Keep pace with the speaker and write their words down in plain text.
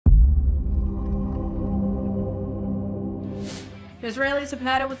Israelis have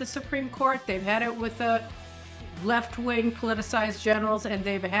had it with the Supreme Court. They've had it with the left-wing politicized generals, and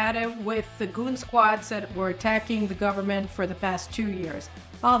they've had it with the goon squads that were attacking the government for the past 2 years.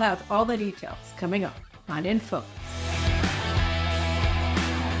 I'll have all the details coming up on Info.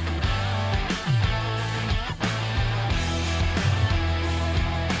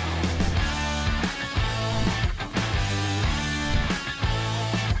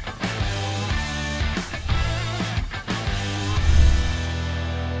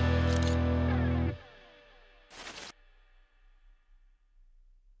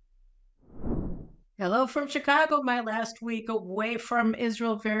 Hello from Chicago, my last week away from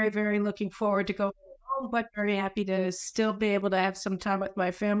Israel. Very, very looking forward to going home, but very happy to still be able to have some time with my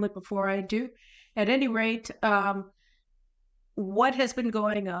family before I do. At any rate, what has been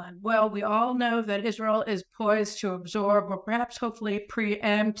going on? Well, we all know that Israel is poised to absorb or perhaps hopefully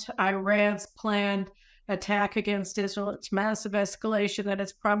preempt Iran's planned attack against Israel. It's massive escalation that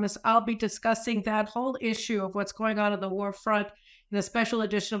it's promised. I'll be discussing that whole issue of what's going on the war front in a special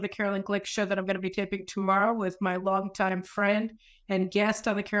edition of the Caroline Glick Show that I'm going to be taping tomorrow with my longtime friend and guest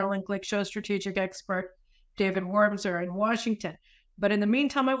on the Caroline Glick Show, strategic expert David Wormser in Washington. But in the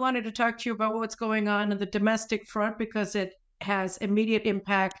meantime, I wanted to talk to you about what's going on the domestic front because it has immediate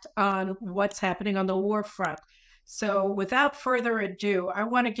impact on what's happening on the war front. So without further ado, I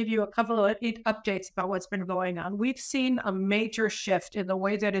want to give you a couple of updates about what's been going on. We've seen a major shift in the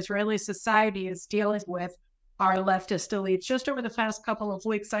way that Israeli society is dealing with our leftist elites. Just over the past couple of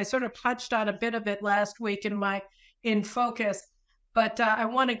weeks, I sort of touched on a bit of it last week in Focus, but I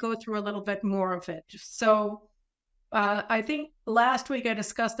want to go through a little bit more of it. So I think last week I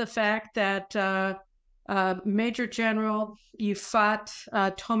discussed the fact that Major General Yifat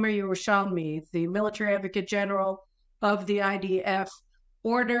Tomer Yerushalmi, the military advocate general of the IDF,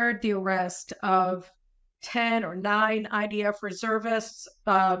 ordered the arrest of 10 or 9 IDF reservists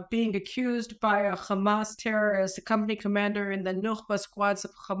being accused by a Hamas terrorist, a company commander in the Nukhba squads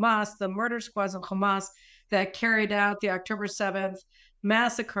of Hamas, the murder squads of Hamas that carried out the October 7th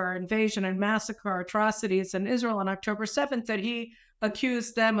massacre, invasion and massacre atrocities in Israel on October 7th, that he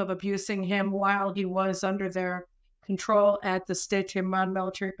accused them of abusing him while he was under their control at the State Timman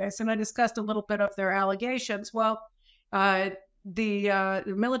military base. And I discussed a little bit of their allegations. Well, the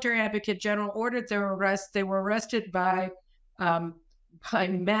military advocate general ordered their arrest. They were arrested by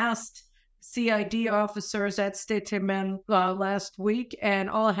masked CID officers at State Timman last week, and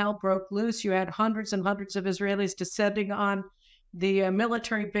all hell broke loose. You had hundreds and hundreds of Israelis descending on the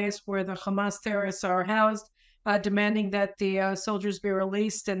military base where the Hamas terrorists are housed, demanding that the soldiers be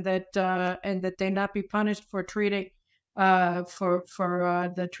released and that they not be punished for treating for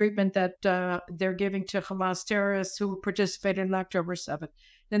the treatment that they're giving to Hamas terrorists who participated in October 7th.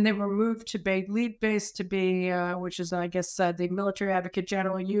 Then they were moved to Beit Lead base to be, which is, I guess, the military advocate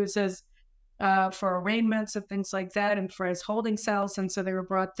general uses for arraignments and things like that, and for his holding cells. And so they were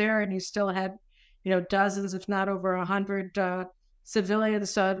brought there, and he still had, dozens, if not over 100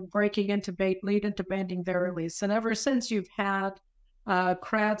 civilians breaking into Beit Lead and demanding their release. And ever since, you've had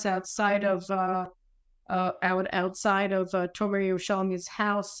crowds outside of Tomer Yerushalmi's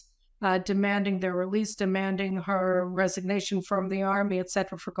house, demanding their release, demanding her resignation from the army,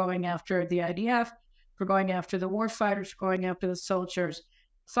 etc., for going after the IDF, for going after the warfighters, for going after the soldiers.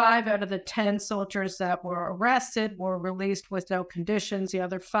 5 out of the 10 soldiers that were arrested were released with no conditions. The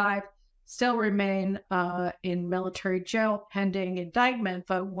other 5 still remain in military jail pending indictment.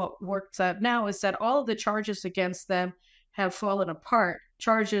 But what works out now is that all of the charges against them have fallen apart.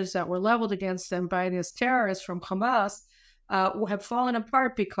 Charges that were leveled against them by this terrorist from Hamas have fallen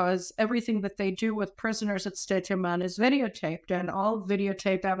apart because everything that they do with prisoners at State Timman is videotaped, and all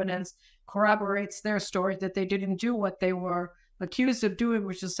videotape evidence corroborates their story that they didn't do what they were accused of doing,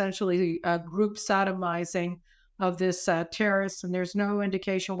 which is essentially group sodomizing of this terrorist. And there's no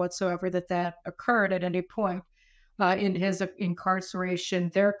indication whatsoever that occurred at any point in his incarceration.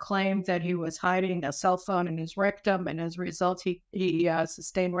 Their claim that he was hiding a cell phone in his rectum, and as a result, he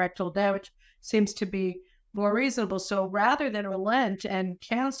sustained rectal damage, seems to be more reasonable. So rather than relent and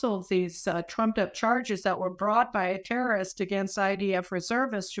cancel these trumped-up charges that were brought by a terrorist against IDF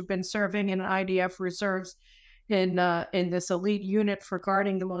reservists who've been serving in IDF reserves in this elite unit for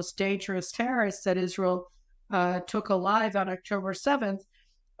guarding the most dangerous terrorists that Israel took alive on October 7th,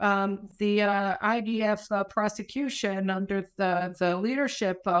 the IDF prosecution under the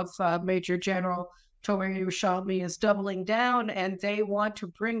leadership of Major General Tomer Yerushalmi is doubling down, and they want to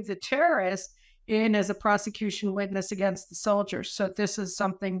bring the terrorists in as a prosecution witness against the soldiers. So this is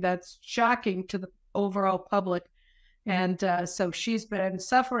something that's shocking to the overall public And so she's been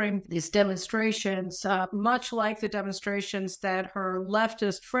suffering these demonstrations, much like the demonstrations that her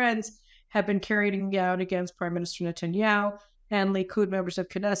leftist friends have been carrying out against Prime Minister Netanyahu and Likud members of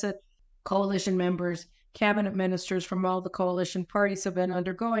Knesset, coalition members, cabinet ministers from all the coalition parties have been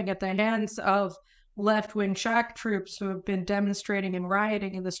undergoing at the hands of left-wing shock troops who have been demonstrating and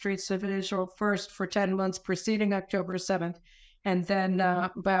rioting in the streets of Israel first for 10 months preceding October 7th, and then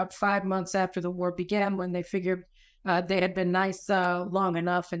about 5 months after the war began, when they figured they had been nice long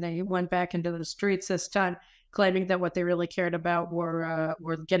enough, and they went back into the streets this time, claiming that what they really cared about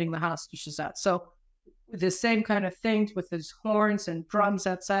were getting the hostages out. So the same kind of things with his horns and drums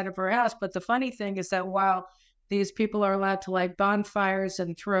outside of her house. But the funny thing is that while these people are allowed to light bonfires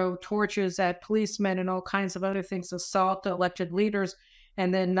and throw torches at policemen and all kinds of other things, assault elected leaders,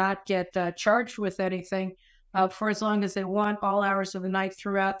 and then not get charged with anything for as long as they want, all hours of the night,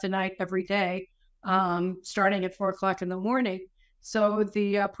 throughout the night, every day, starting at 4 o'clock in the morning. So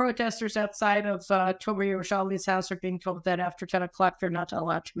the protesters outside of Tomer Yerushalmi's house are being told that after 10 o'clock, they're not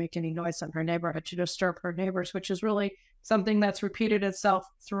allowed to make any noise in her neighborhood, to disturb her neighbors, which is really something that's repeated itself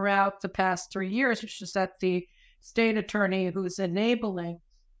throughout the past 3 years, which is that the state attorney who's enabling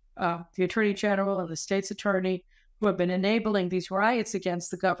the attorney general and the state's attorney who have been enabling these riots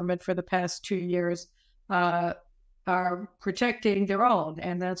against the government for the past 2 years are protecting their own.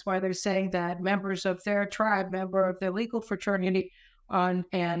 And that's why they're saying that members of their tribe, member of their legal fraternity,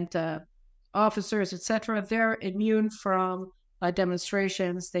 and officers, etc., they're immune from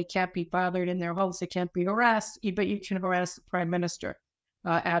demonstrations. They can't be bothered in their homes. They can't be harassed, but you can harass the prime minister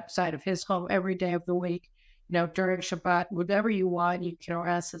outside of his home every day of the week. During Shabbat, whatever you want, you can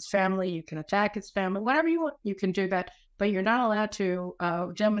harass his family, you can attack his family, whatever you want, you can do that. But you're not allowed to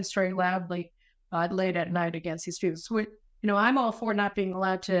demonstrate loudly late at night against these people. So, I'm all for not being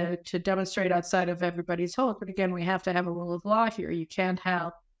allowed to demonstrate outside of everybody's home. But again, we have to have a rule of law here. You can't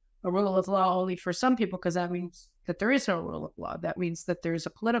have a rule of law only for some people, because that means that there is no rule of law. That means that there's a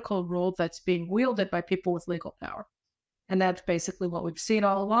political rule that's being wielded by people with legal power. And that's basically what we've seen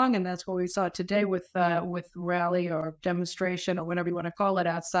all along. And that's what we saw today with rally or demonstration or whatever you want to call it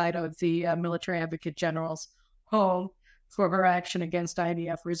outside of the military advocate general's home for her action against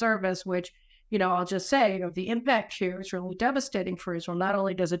IDF reservists, which, I'll just say, the impact here is really devastating for Israel. Not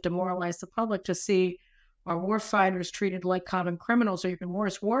only does it demoralize the public to see our war fighters treated like common criminals, or even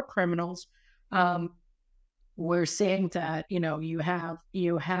worse, war criminals, we're seeing that, you have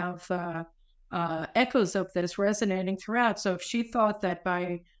echoes of this resonating throughout. So if she thought that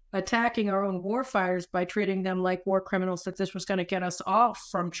by attacking our own war fighters, by treating them like war criminals, that this was going to get us off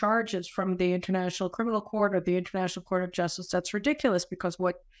from charges from the International Criminal Court or the International Court of Justice, that's ridiculous, because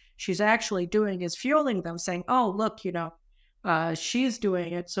what she's actually doing is fueling them, saying, oh, look, she's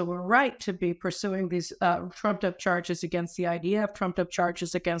doing it, so we're right to be pursuing these trumped-up charges against the IDF, trumped-up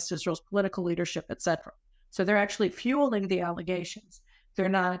charges against Israel's political leadership, etc. So they're actually fueling the allegations. They're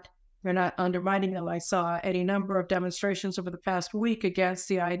not undermining them. I saw any number of demonstrations over the past week against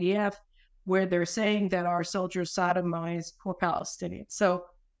the IDF where they're saying that our soldiers sodomized poor Palestinians. So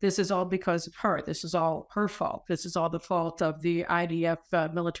this is all because of her. This is all her fault. This is all the fault of the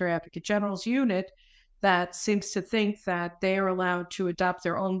IDF military advocate general's unit that seems to think that they are allowed to adopt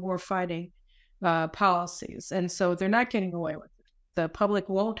their own war-fighting policies. And so they're not getting away with it. The public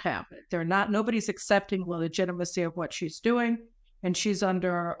won't have it. Nobody's accepting the legitimacy of what she's doing. And she's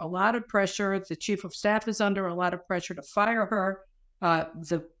under a lot of pressure. The chief of staff is under a lot of pressure to fire her.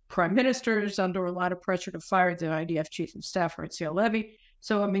 The prime minister is under a lot of pressure to fire the IDF chief of staff, Herzi Halevi.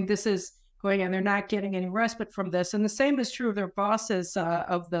 So, this is going on. They're not getting any respite from this. And the same is true of their bosses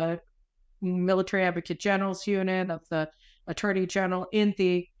of the military advocate general's unit, of the attorney general in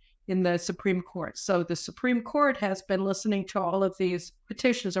the Supreme Court. So the Supreme Court has been listening to all of these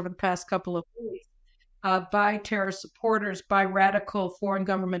petitions over the past couple of weeks. By terror supporters, by radical foreign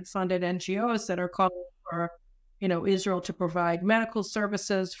government-funded NGOs that are calling for, Israel to provide medical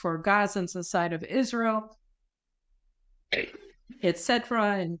services for Gazans inside of Israel,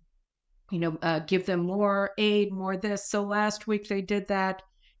 etc., and give them more aid, more this. So last week they did that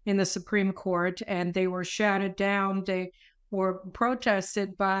in the Supreme Court, and they were shouted down. They were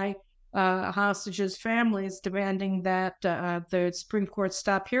protested by hostages' families, demanding that the Supreme Court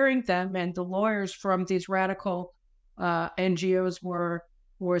stop hearing them, and the lawyers from these radical NGOs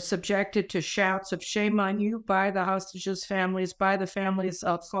were subjected to shouts of shame on you by the hostages' families, by the families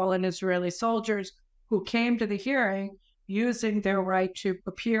of fallen Israeli soldiers who came to the hearing using their right to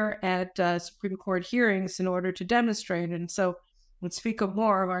appear at Supreme Court hearings in order to demonstrate. And so, let's speak of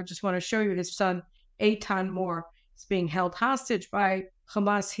more. I just want to show you his son, Eitan Moore, is being held hostage by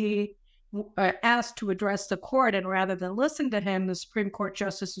Hamas. He asked to address the court, and rather than listen to him, the Supreme Court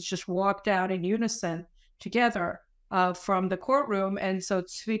justices just walked out in unison together from the courtroom. And so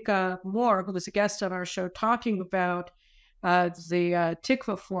Tzvika Moore, who was a guest on our show, talking about the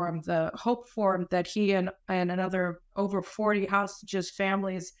Tikva Forum, the Hope Forum that he and another over 40 hostages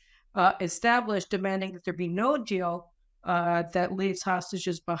families established, demanding that there be no deal that leaves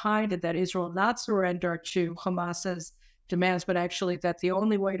hostages behind, and that Israel not surrender to Hamas's demands, but actually that the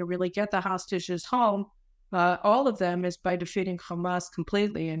only way to really get the hostages home, all of them, is by defeating Hamas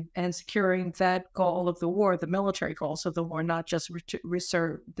completely and securing that goal of the war, the military goals of the war, not just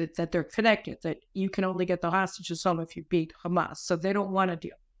that they're connected, that you can only get the hostages home if you beat Hamas. So they don't want a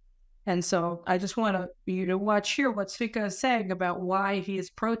deal. And so I just want you to watch here what Tzvika is saying about why he is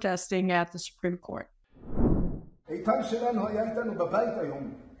protesting at the Supreme Court. איתן שלנו היה איתנו בבית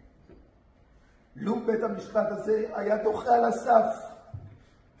היום. לו בית המשפט הזה היה דוחה על הסף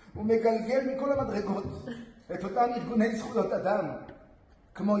ומגלגל מכל המדרגות את אותם ארגוני זכויות אדם,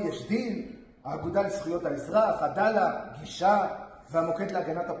 כמו יש דין, האגודה לזכויות האזרח, עדאלה, גישה והמוקד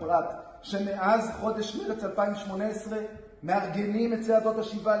להגנת הפרט, שמאז חודש מרץ 2018 מארגנים את צעדות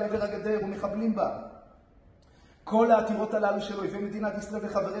השיבה לעבר הגדר ומחבלים בה. כל העתירות הללו של אויבי מדינת ישראל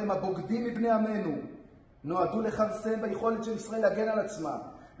וחבריהם הבוגדים מבני עמנו נועדו לכרסם ביכולת של ישראל להגן על עצמה.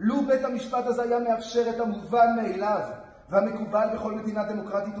 לו בית המשפט הזה היה מאפשר את המובן מאליו והמקובל בכל מדינה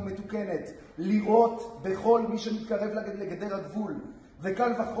דמוקרטית ומתוקנת, לראות בכל מי שמתקרב לגדר הגבול,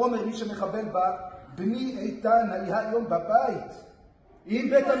 וקל וחומר מי שמחבל בה, בני איתן היה היום בבית. אם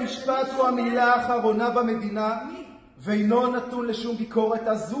בית המשפט הוא המילה האחרונה במדינה ואינו נתון לשום ביקורת,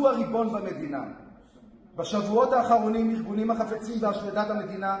 אז הוא הריבון במדינה. בשבועות האחרונים ארגונים החפצים בהשמדת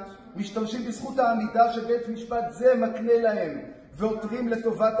המדינה משתמשים בזכות העמידה שבית משפט זה מקנה להם ועותרים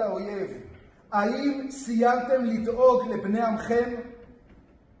לטובת האויב. האם סיימתם לדאוג לבני עמכם?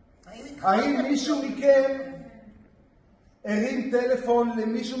 האם מישהו מכם הרים טלפון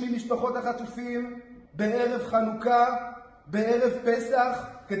למישהו ממשפחות החטופים בערב חנוכה, בערב פסח,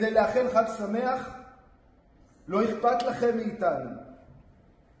 כדי לאחל חג שמח? לא אכפת לכם מאיתנו.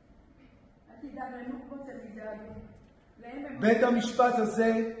 בית המשפט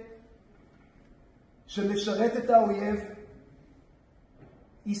הזה שמשרת את האויב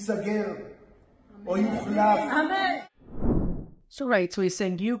ייסגר או יוחלף. So right, so he's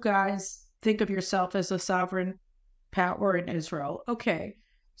saying, you guys think of yourself as a sovereign power in Israel. Okay,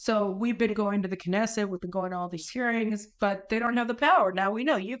 so we've been going to the Knesset, we've been going to all these hearings, but they don't have the power. Now we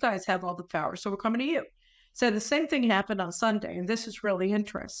know you guys have all the power, so we're coming to you. So the same thing happened on Sunday, and this is really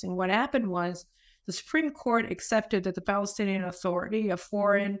interesting. What happened was the Supreme Court accepted that the Palestinian Authority, a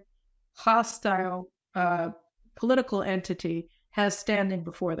foreign, hostile political entity, has standing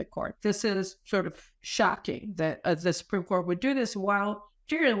before the court. This is sort of shocking that the Supreme Court would do this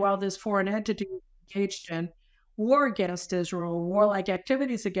particularly while this foreign entity engaged in war against Israel, warlike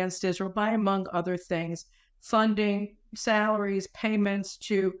activities against Israel by, among other things, funding, salaries, payments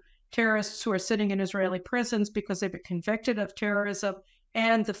to terrorists who are sitting in Israeli prisons because they've been convicted of terrorism,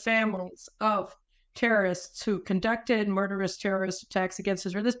 and the families of terrorists who conducted murderous terrorist attacks against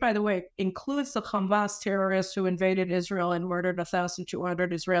Israel. This, by the way, includes the Hamas terrorists who invaded Israel and murdered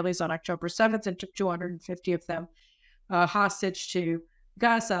 1,200 Israelis on October 7th and took 250 of them hostage to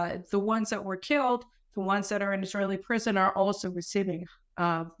Gaza. The ones that were killed, the ones that are in Israeli prison, are also receiving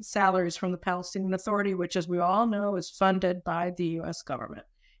salaries from the Palestinian Authority, which, as we all know, is funded by the U.S. government,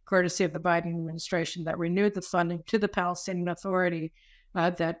 courtesy of the Biden administration that renewed the funding to the Palestinian Authority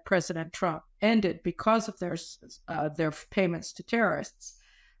that President Trump ended because of their payments to terrorists.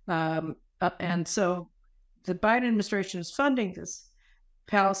 And so the Biden administration is funding this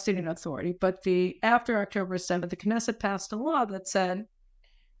Palestinian Authority, but after October 7th, the Knesset passed a law that said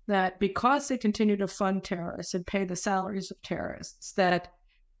that because they continue to fund terrorists and pay the salaries of terrorists, that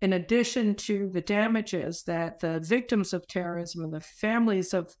in addition to the damages that the victims of terrorism and the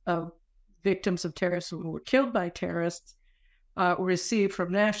families of victims of terrorism who were killed by terrorists received from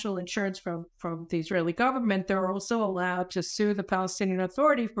national insurance from the Israeli government, they're also allowed to sue the Palestinian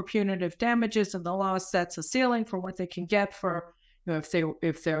Authority for punitive damages, and the law sets a ceiling for what they can get for,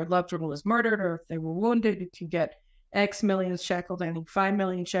 if their loved one was murdered or if they were wounded, you can get X million shekels, I think 5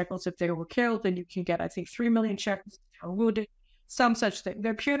 million shekels if they were killed, and you can get, I think, 3 million shekels if they were wounded, some such thing.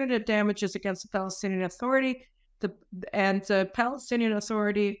 They're punitive damages against the Palestinian Authority, and the Palestinian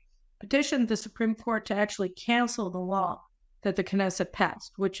Authority petitioned the Supreme Court to actually cancel the law that the Knesset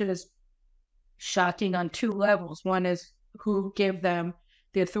passed, which is shocking on two levels. One is who gave them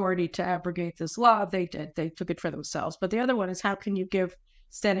the authority to abrogate this law. They did. They took it for themselves. But the other one is, how can you give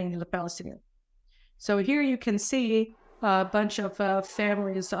standing to the Palestinians? So here you can see a bunch of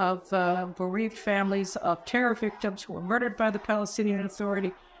families of bereaved families of terror victims who were murdered by the Palestinian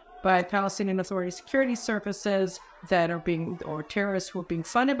Authority, by Palestinian Authority security services or terrorists who are being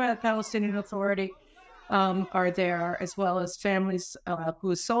funded by the Palestinian Authority are there, as well as families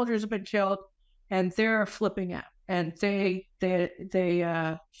whose soldiers have been killed, and they're flipping out, and they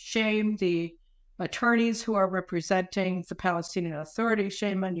shame the attorneys who are representing the Palestinian Authority.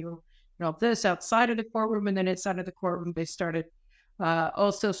 Shame on you. This outside of the courtroom, and then inside of the courtroom, they started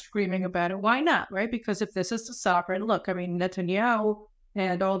also screaming about it. Why not, right? Because if this is the sovereign, look, I mean, Netanyahu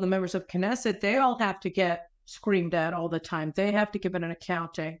and all the members of Knesset, they all have to get screamed at all the time. They have to give an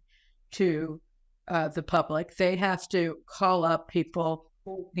accounting to the public. They have to call up people,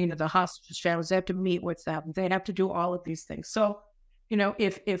 the hostage families. They have to meet with them. They have to do all of these things. So,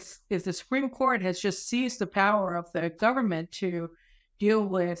 if the Supreme Court has just seized the power of the government to deal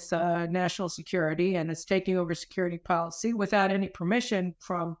with national security and is taking over security policy without any permission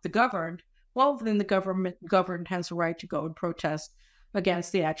from the governed, well, then the governed has a right to go and protest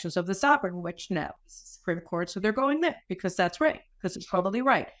against the actions of the sovereign, which now is the Supreme Court. So they're going there because that's right, because it's probably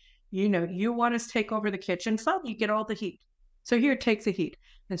right. You want us to take over the kitchen, fine, you get all the heat. So here, take the heat.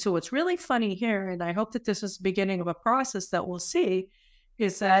 And so what's really funny here, and I hope that this is the beginning of a process that we'll see,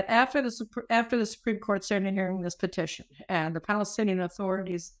 is that after the Supreme Court started hearing this petition and the Palestinian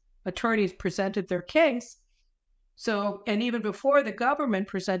Authority's attorneys presented their case, and even before the government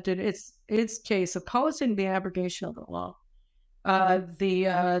presented its case opposing the abrogation of the law,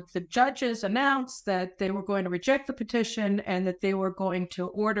 the judges announced that they were going to reject the petition and that they were going to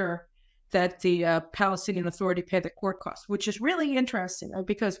order that the Palestinian Authority pay the court costs, which is really interesting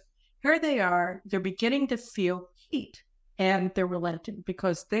because here they are, they're beginning to feel heat. And they're relenting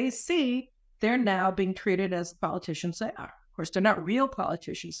because they see they're now being treated as politicians they are. Of course, they're not real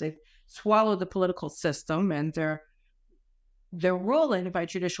politicians. They've swallowed the political system and they're ruling by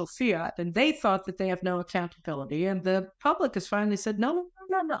judicial fiat. And they thought that they have no accountability. And the public has finally said, no.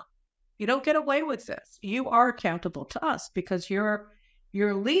 You don't get away with this. You are accountable to us because you're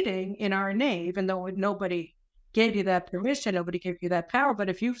leading in our name, even though nobody gave you that permission, nobody gave you that power. But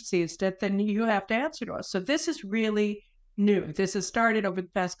if you've seized it, then you have to answer to us. So this is really new. This has started over the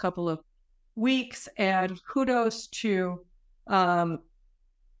past couple of weeks, and kudos to, kind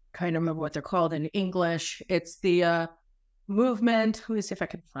of remember what they're called in English. It's the movement. Let me see if I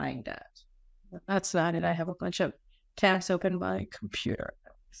can find it. That's not it. I have a bunch of tabs open on my computer.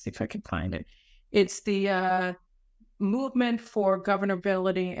 Let's see if I can find it. It's the Movement for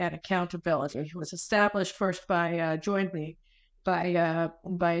Governability and Accountability. It was established first jointly by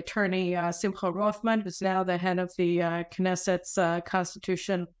attorney Simcha Rothman, who's now the head of the Knesset's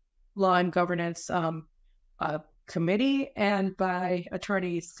Constitution, Law and Governance Committee, and by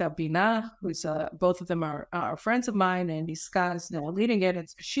attorney Sabina, who's both of them are friends of mine, and Iska is now leading it. And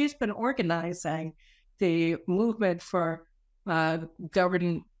she's been organizing the movement for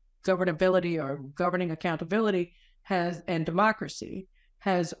governability or governing accountability and democracy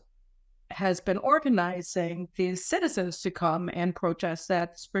has been organizing these citizens to come and protest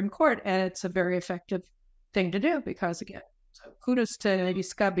that Supreme Court. And it's a very effective thing to do because, again, so kudos to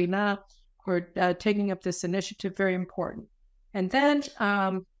Iska Bina for taking up this initiative, very important. And then,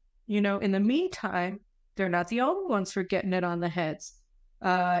 in the meantime, they're not the only ones who are getting it on the heads.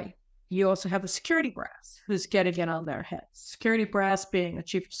 You also have the security brass who's getting it on their heads. Security brass being the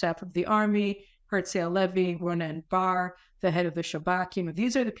chief of staff of the army, Herzl Levy, Ronen Bar, the head of the Shabak.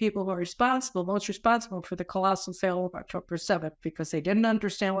 These are the people who are most responsible for the colossal failure of October 7th, because they didn't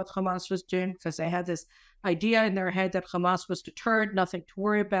understand what Hamas was doing, because they had this idea in their head that Hamas was deterred, nothing to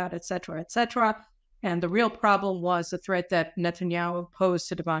worry about, etc., etc. And the real problem was the threat that Netanyahu posed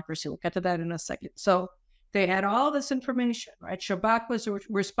to democracy. We'll get to that in a second. So they had all this information, right? Shabak was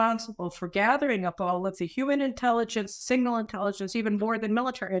responsible for gathering up all of the human intelligence, signal intelligence, even more than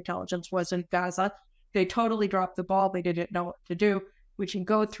military intelligence was in Gaza. They totally dropped the ball. They didn't know what to do. We can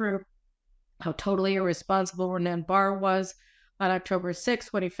go through how totally irresponsible Ronen Bar was on October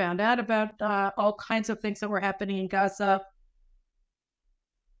 6th when he found out about all kinds of things that were happening in Gaza.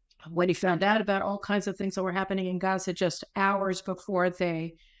 When he found out about all kinds of things that were happening in Gaza just hours before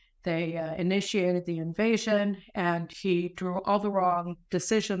they initiated the invasion, and he drew all the wrong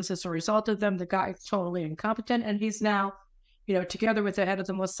decisions as a result of them. The guy is totally incompetent, and he's now, together with the head of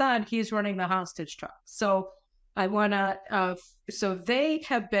the Mossad, he's running the hostage talk. So so they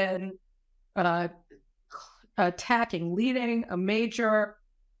have been leading a major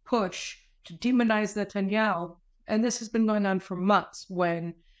push to demonize Netanyahu, and this has been going on for months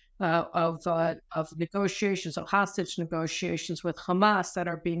of negotiations, of hostage negotiations with Hamas that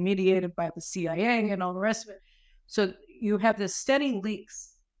are being mediated by the CIA and all the rest of it. So, you have this steady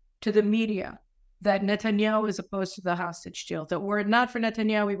leaks to the media that Netanyahu is opposed to the hostage deal, that were it not for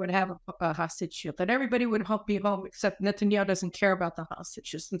Netanyahu, we would have a hostage deal, that everybody would be home except Netanyahu doesn't care about the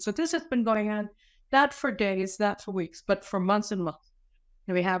hostages. And so this has been going on, not for days, not for weeks, but for months and months.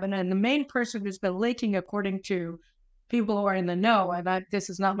 And we have, and the main person who's been leaking, according to people who are in the know, and this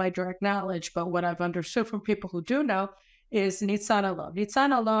is not my direct knowledge, but what I've understood from people who do know, is Nitzan Alon.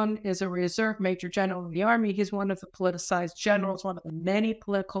 Nitzan Alon is a reserve major general in the army. He's one of the politicized generals, one of the many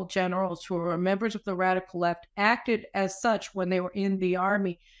political generals who are members of the radical left, acted as such when they were in the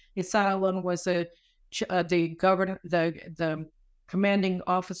army. Nitzan Alon was the commanding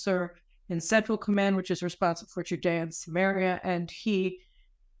officer in Central Command, which is responsible for Judea and Samaria, and he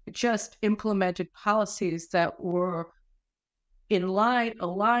just implemented policies that were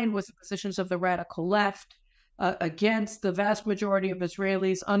aligned with the positions of the radical left, against the vast majority of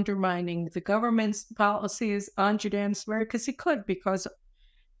Israelis, undermining the government's policies on Judea and Samaria, because he could, because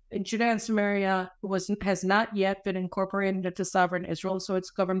Judea and Samaria has not yet been incorporated into sovereign Israel, so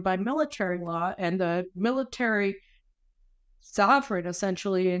it's governed by military law, and the military sovereign,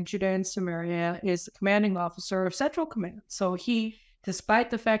 essentially, in Judea and Samaria is the commanding officer of Central Command. So he,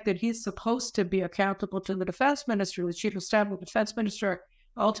 despite the fact that he's supposed to be accountable to the defense minister, the chief of staff of the defense minister,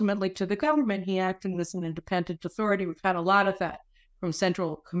 ultimately to the government, he acted as an independent authority. We've had a lot of that from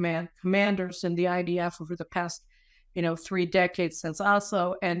Central Command commanders in the IDF over the past, 3 decades since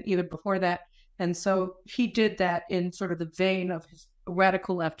Oslo, and even before that. And so he did that in sort of the vein of his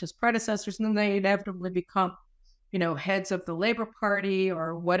radical leftist predecessors, and then they inevitably become, heads of the Labor Party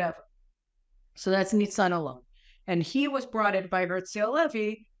or whatever. So that's Nitzan Alon. And he was brought in by Herzl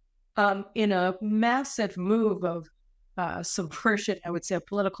Halevi in a massive move of subversion, I would say a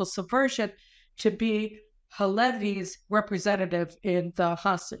political subversion, to be Halevi's representative in the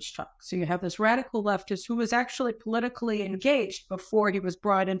hostage talk. So you have this radical leftist who was actually politically engaged before he was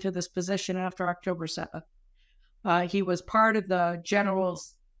brought into this position after October 7th. He was part of the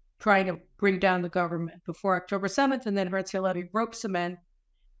generals trying to bring down the government before October 7th, and then Herzl Halevi ropes him in,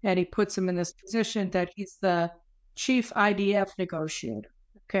 and he puts him in this position that he's the chief IDF negotiator.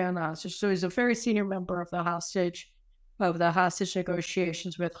 Okay, on the hostage. So he's a very senior member of the hostage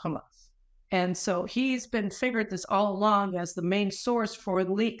negotiations with Hamas. And so he's been figured this all along as the main source for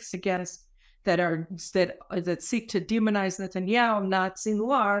leaks against that seek to demonize Netanyahu, not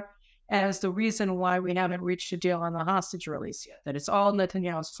Sinwar, as the reason why we haven't reached a deal on the hostage release yet, that it's all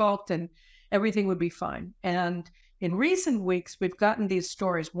Netanyahu's fault and everything would be fine. And in recent weeks, we've gotten these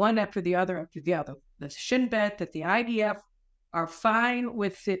stories, one after the other. The Shin Bet, that the IDF are fine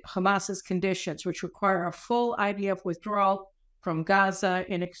with Hamas's conditions, which require a full IDF withdrawal from Gaza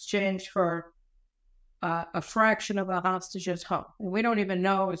in exchange for a fraction of the hostages home. And we don't even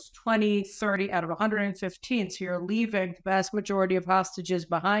know, it's 20, 30 out of 115. So you're leaving the vast majority of hostages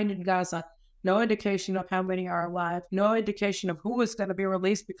behind in Gaza. No indication of how many are alive. No indication of who is going to be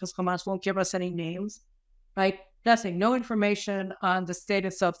released, because Hamas won't give us any names, right? Nothing. No information on the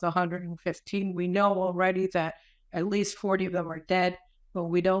status of the 115. We know already that at least 40 of them are dead, but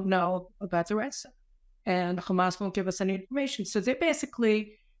we don't know about the rest of them. And Hamas won't give us any information. So they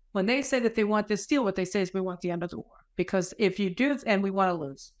basically, when they say that they want this deal, what they say is we want the end of the war. Because if you do, and we want to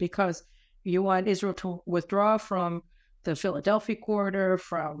lose, because you want Israel to withdraw from the Philadelphia corridor,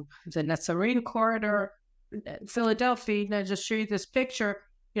 from the Netzarim corridor. Philadelphia, now just show you this picture,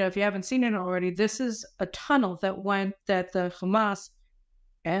 if you haven't seen it already, this is a tunnel that the Hamas,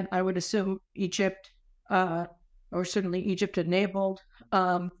 and I would assume Egypt, or certainly Egypt enabled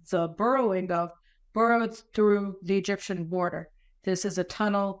the burrowed through the Egyptian border. This is a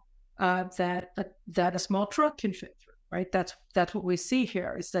tunnel that a small truck can fit through, right? That's what we see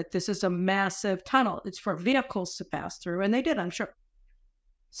here, is that this is a massive tunnel. It's for vehicles to pass through, and they did, I'm sure.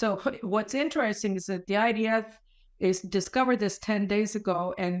 So what's interesting is that the IDF discovered this 10 days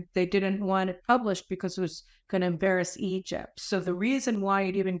ago, and they didn't want it published because it was going to embarrass Egypt. So the reason why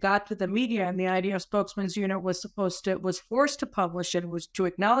it even got to the media, and the IDF spokesman's unit was forced to publish it, was to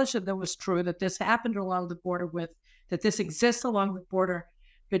acknowledge that it was true, that this happened along the border that this exists along the border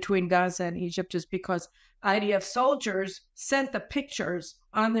between Gaza and Egypt, is because IDF soldiers sent the pictures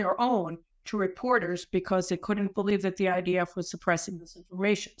on their own to reporters because they couldn't believe that the IDF was suppressing this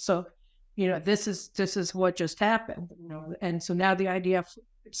information. So, this is what just happened, and so now the IDF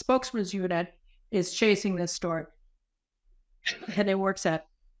spokesman's unit is chasing this story, and it works out.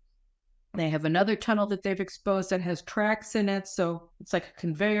 They have another tunnel that they've exposed that has tracks in it, so it's like a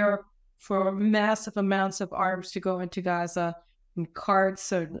conveyor for massive amounts of arms to go into Gaza, and carts.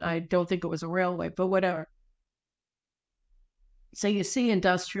 So I don't think it was a railway, but whatever. So you see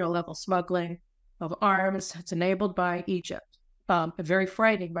industrial level smuggling of arms. It's enabled by Egypt. Very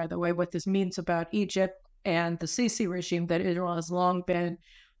frightening, by the way, what this means about Egypt and the Sisi regime that Israel has long been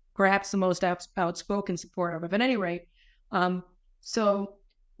perhaps the most outspoken supporter of. At any rate, so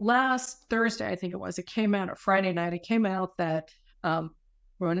last Thursday, I think it was, it came out, or Friday night, it came out that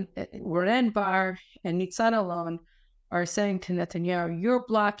Ronen Bar and Nitzan Alon are saying to Netanyahu, you're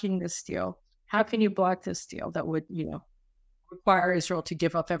blocking this deal. How can you block this deal that would, require Israel to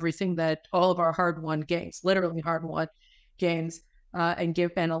give up everything, that all of our hard-won gains, literally hard-won gains,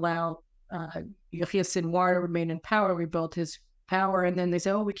 and allow Yahya Sinwar to remain in power, rebuild his power, and then they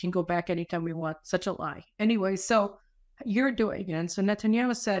say, oh, we can go back anytime we want. Such a lie. Anyway, so you're doing it. And so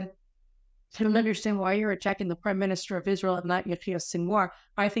Netanyahu said, I don't understand why you're attacking the Prime Minister of Israel and not Yahya Sinwar.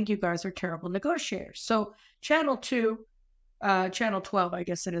 I think you guys are terrible negotiators. So Channel 2, Channel 12, I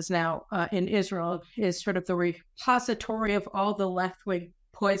guess it is now, in Israel, is sort of the repository of all the left-wing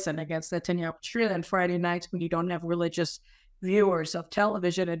poison against Netanyahu. Particularly on Friday nights when you don't have religious viewers of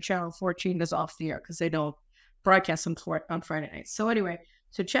television, and Channel 14 is off the air because they don't broadcast them on Friday nights. So anyway,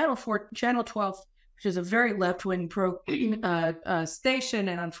 so Channel 12, which is a very left-wing station,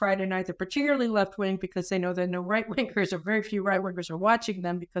 and on Friday night they're particularly left-wing because they know that no right-wingers, or very few right-wingers, are watching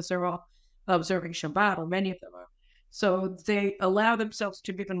them because they're all observing Shabbat, or many of them are. So they allow themselves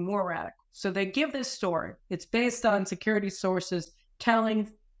to be even more radical. So they give this story. It's based on security sources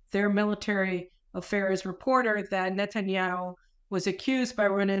telling their military affairs reporter that Netanyahu was accused by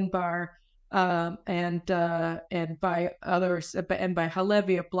Ronen Bar and by others, and by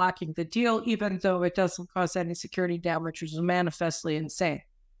Halevi, of blocking the deal, even though it doesn't cause any security damage, which is manifestly insane.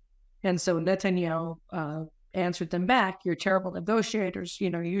 And so Netanyahu answered them back, you're terrible negotiators,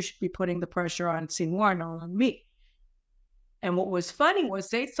 you should be putting the pressure on Sinwar, not on me. And what was funny was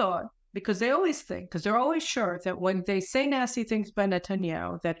they thought, because they always think, because they're always sure that when they say nasty things by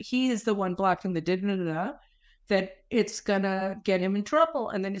Netanyahu, that he is the one blocking the da-da-da-da, that it's going to get him in trouble,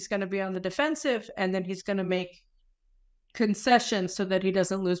 and then he's going to be on the defensive, and then he's going to make concessions so that he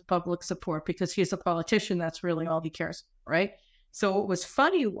doesn't lose public support, because he's a politician. That's really all he cares about, right? So what was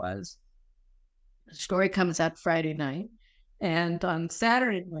funny was the story comes out Friday night, and on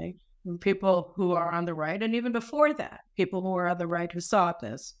Saturday night, people who are on the right, and even before that, people who are on the right who saw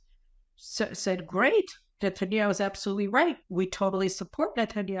this said, great, Netanyahu is absolutely right. We totally support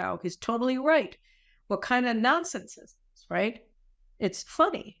Netanyahu. He's totally right. What kind of nonsense is this, right? It's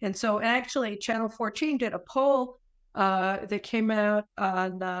funny. And so actually Channel 14 did a poll that came out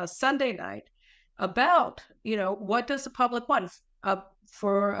on Sunday night about, what does the public want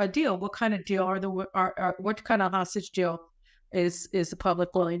for a deal? What kind of deal what kind of hostage deal is the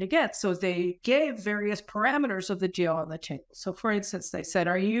public willing to get? So they gave various parameters of the deal on the table. So for instance, they said,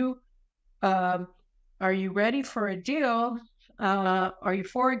 are you ready for a deal? Are you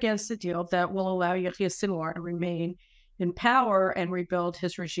for or against the deal that will allow Yahya Sinwar to remain in power and rebuild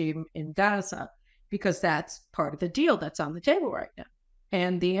his regime in Gaza? Because that's part of the deal that's on the table right now.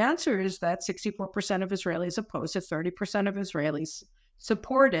 And the answer is that 64% of Israelis oppose it, 30% of Israelis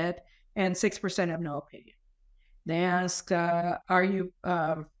support it, and 6% have no opinion. They ask, it's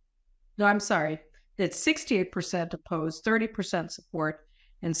 68% oppose, 30% support,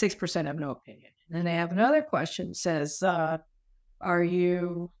 and 6% have no opinion. And then they have another question, says, are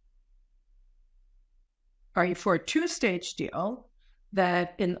you for a two-stage deal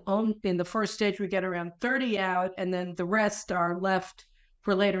that in the first stage we get around 30 out, and then the rest are left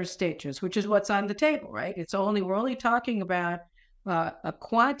for later stages, which is what's on the table, right? We're only talking about a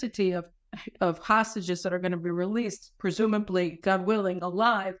quantity of hostages that are going to be released, presumably, God willing,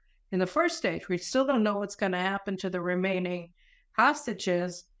 alive in the first stage. We still don't know what's going to happen to the remaining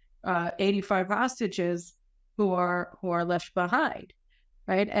hostages, 85 hostages who are left behind,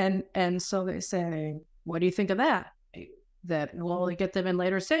 right? And so they say, what do you think of that? That we'll only get them in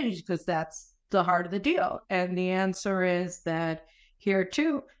later stages because that's the heart of the deal. And the answer is that here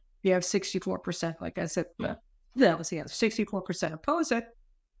too, you have 64%, like I said, that was the answer. 64% oppose it,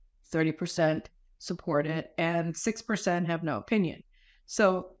 30% support it, and 6% have no opinion.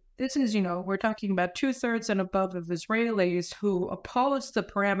 So this is, we're talking about 2/3 and above of Israelis who oppose the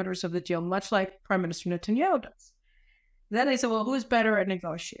parameters of the deal, much like Prime Minister Netanyahu does. Then they say, well, who's better at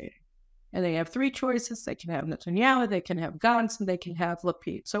negotiating? And they have three choices. They can have Netanyahu, they can have Gantz, and they can have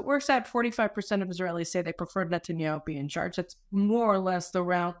Lapid. So it works out 45% of Israelis say they prefer Netanyahu be in charge. That's more or less the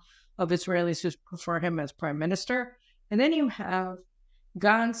round of Israelis who prefer him as prime minister. And then you have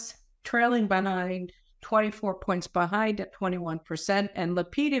Gantz trailing behind, 24 points behind at 21%, and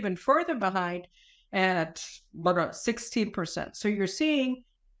Lapid even further behind at 16%. So you're seeing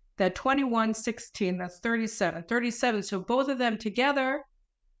that 21, 16, that's 37. So both of them together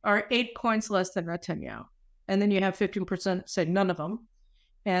are 8 points less than Netanyahu. And then you have 15% say none of them,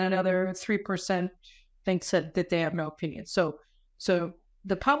 and another 3% thinks that they have no opinion. So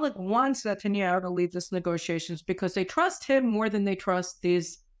the public wants Netanyahu to lead these negotiations because they trust him more than they trust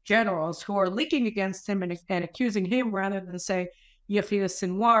these generals who are leaking against him and accusing him rather than say Yahya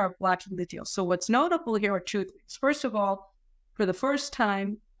Sinwar of blocking the deal. So what's notable here are two things. First of all, for the first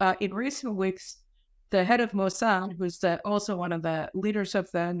time in recent weeks, the head of Mossad, who's also one of the leaders of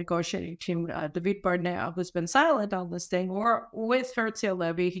the negotiating team, David Barnea, who's been silent on this thing, or with Herzl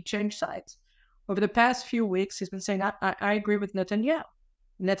Levy, he changed sides. Over the past few weeks, he's been saying, I agree with Netanyahu.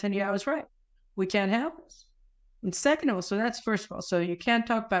 Netanyahu is right. We can't have this. And second of all, so that's first of all, so you can't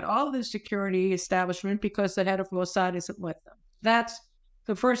talk about all the security establishment because the head of Mossad isn't with them. That's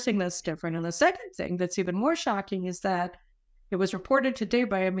the first thing that's different. And the second thing that's even more shocking is that it was reported today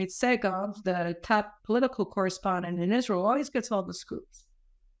by Amit Segov, the top political correspondent in Israel, always gets all the scoops,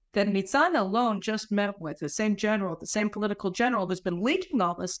 that Nitzan alone just met with the same general, the same political general who's been leaking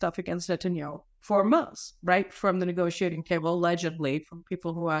all this stuff against Netanyahu for months, right from the negotiating table, allegedly, from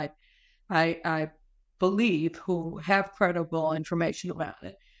people who I believe who have credible information about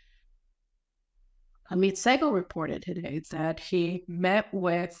it. Amit Segov reported today that he met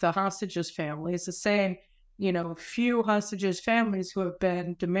with the hostages' families, the same few hostages' families who have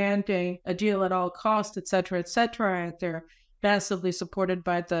been demanding a deal at all costs, et cetera, and they're massively supported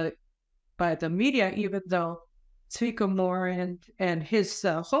by the media, even though Tzvika Moore and his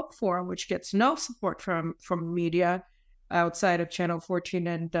Hope Forum, which gets no support from media outside of Channel 14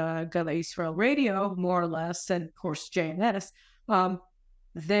 and Galei Israel Radio, more or less, and of course JNS,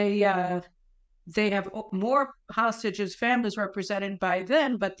 they have more hostages' families represented by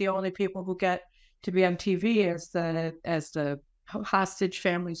them, but the only people who get to be on TV as the Hostage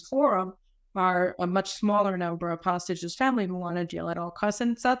Families Forum are a much smaller number of hostages' family who want to deal at all costs.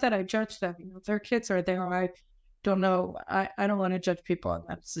 And it's not that I judge them. Their kids are there. I don't know. I don't want to judge people in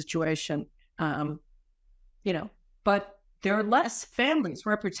that situation. But there are less families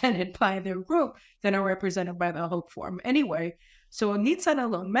represented by their group than are represented by the Hope Forum. Anyway, so Nitzan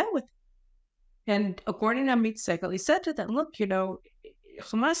alone met with them. And according to Amit Segov, he said to them, look,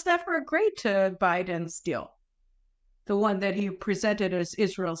 Hamas never agreed to Biden's deal, the one that he presented as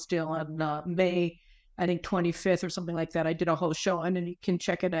Israel's deal on May, I think, 25th or something like that. I did a whole show on it, and you can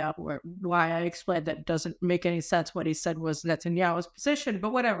check it out why I explained that it doesn't make any sense. What he said was Netanyahu's position,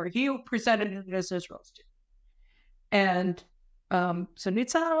 but whatever. He presented it as Israel's deal. And so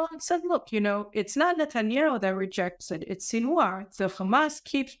Nitzan said, look, it's not Netanyahu that rejects it. It's Sinwar. The Hamas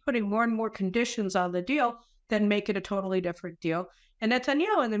keeps putting more and more conditions on the deal that make it a totally different deal. And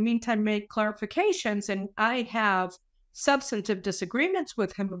Netanyahu, in the meantime, made clarifications, and I have substantive disagreements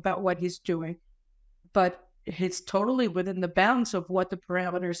with him about what he's doing, but it's totally within the bounds of what the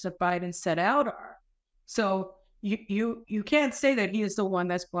parameters that Biden set out are. So you can't say that he is the one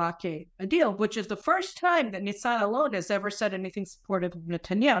that's blocking a deal, which is the first time that Nitzan alone has ever said anything supportive of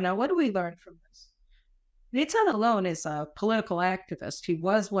Netanyahu. Now, what do we learn from this? Nitzan alone is a political activist. He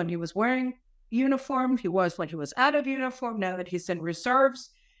was when he was wearing uniform. He was when he was out of uniform. Now that he's in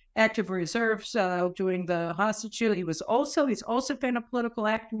reserves, active reserves, doing the hostage deal, he's also been a political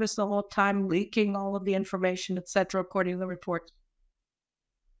activist the whole time, leaking all of the information, etc., according to the reports.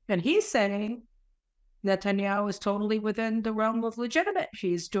 And he's saying Netanyahu is totally within the realm of legitimate.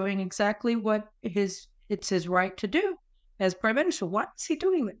 He's doing exactly what it's his right to do as prime minister. Why is he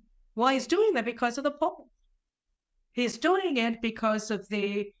doing that? Well, he's doing that because of the polls. He's doing it because of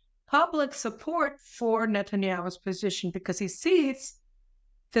the public support for Netanyahu's position, because he sees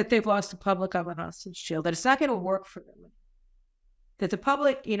that they've lost the public on a hostage deal, that it's not going to work for them. That the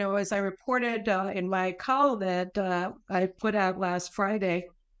public, as I reported in my column that I put out last Friday,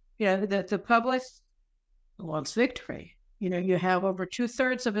 that the public wants victory. You have over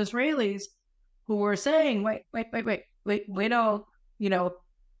 2/3 of Israelis who are saying, wait, we don't,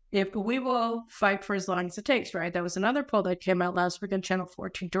 if we will fight for as long as it takes, right? That was another poll that came out last week on Channel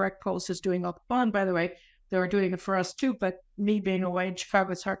 14. Direct Polls is doing up on, by the way. They were doing it for us too, but me being away in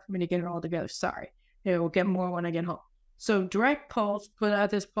Chicago, it's hard for me to get it all together. Sorry. We'll get more when I get home. So Direct Polls put out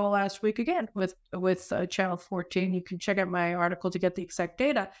this poll last week again with Channel 14. You can check out my article to get the exact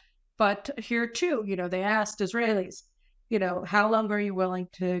data. But here too, they asked Israelis, how long are you willing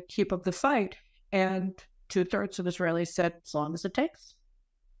to keep up the fight? And 2/3 of Israelis said, as long as it takes.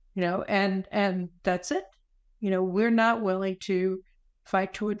 And that's it. We're not willing to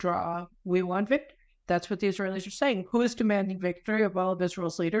fight to a draw. We want victory. That's what the Israelis are saying. Who is demanding victory of all of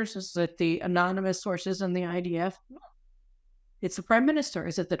Israel's leaders? Is it the anonymous sources and the IDF? No. It's the prime minister.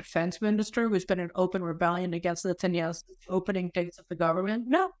 Is it the defense minister who's been in open rebellion against Netanyahu's opening days of the government?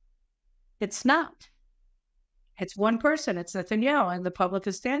 No, it's not. It's one person. It's Netanyahu, and the public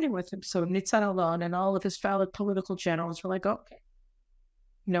is standing with him. So Nitzan alone and all of his fellow political generals were like, okay,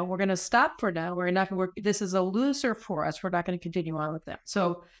 we're going to stop for now. We're not going to work. This is a loser for us. We're not going to continue on with that.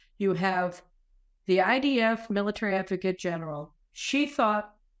 So you have the IDF military advocate general. She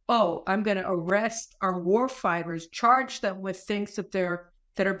thought, oh, I'm going to arrest our war fighters, charge them with things that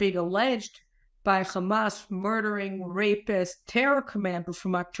are being alleged by Hamas, murdering rapist terror commander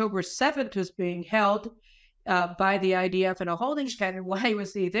from October 7th, who's being held by the IDF in a holding pen. And why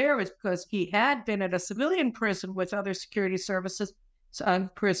was he there was because he had been at a civilian prison with other security services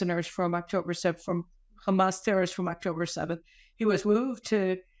prisoners from October 7th, from Hamas terrorists from October 7th. He was moved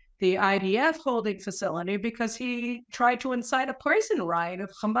to the IDF holding facility because he tried to incite a poison riot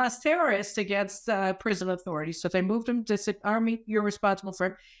of Hamas terrorists against prison authorities. So they moved him to the army, you're responsible for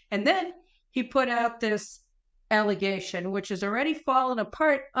it. And then he put out this allegation, which has already fallen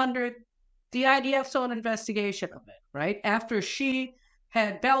apart under the IDF's own investigation of it, right? After she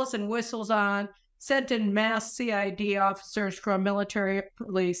had bells and whistles on, sent in mass CID officers from military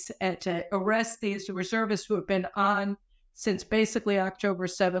police to arrest these reservists who have been on since basically October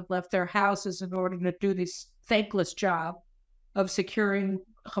 7th, left their houses in order to do this thankless job of securing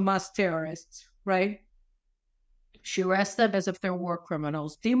Hamas terrorists, right? She arrests them as if they're war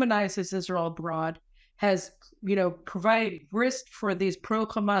criminals, demonizes Israel abroad, has, provided grist for these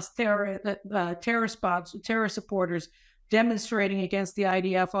pro-Hamas terror supporters demonstrating against the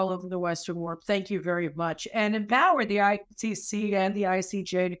IDF all over the Western world. Thank you very much. And empower the ICC and the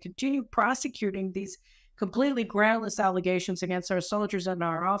ICJ to continue prosecuting these completely groundless allegations against our soldiers and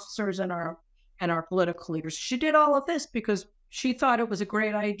our officers and our political leaders. She did all of this because she thought it was a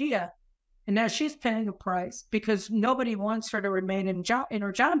great idea. And now she's paying a price because nobody wants her to remain in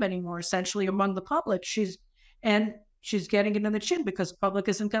her job anymore, essentially, among the public. She's getting it in the chin because the public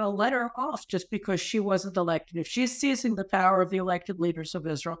isn't going to let her off just because she wasn't elected. If she's seizing the power of the elected leaders of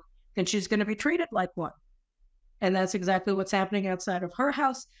Israel, then she's going to be treated like one. And that's exactly what's happening outside of her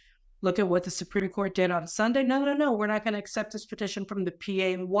house. Look at what the Supreme Court did on Sunday. No, we're not going to accept this petition from the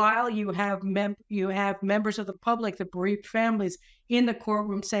PA. While you have members of the public, the bereaved families in the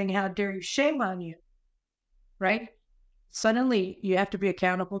courtroom saying, how dare you, shame on you, right? Suddenly, you have to be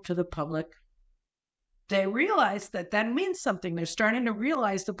accountable to the public. They realize that means something. They're starting to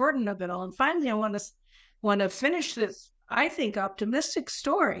realize the burden of it all. And finally, I want to finish this, I think, optimistic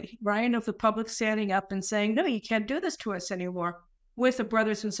story, Ryan, of the public standing up and saying, no, you can't do this to us anymore, with the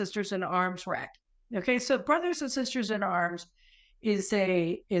Brothers and Sisters in Arms RAC. Okay, so Brothers and Sisters in Arms is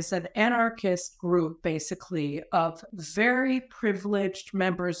an anarchist group, basically, of very privileged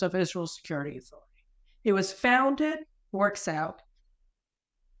members of Israel's security authority. It was founded, works out,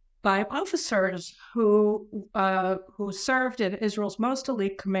 by officers who served in Israel's most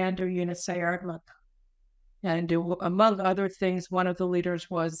elite commander unit, Sayeret Matkal. And among other things, one of the leaders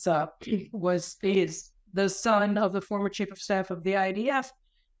is the son of the former chief of staff of the IDF.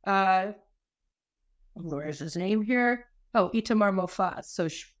 Where's his name here? Oh, Itamar Mofaz. So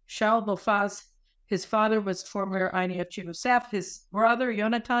Shaul Mofaz, his father was former IDF chief of staff. His brother,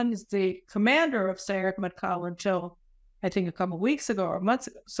 Yonatan, is the commander of Sayeret Matkal until, I think, a couple of weeks ago or months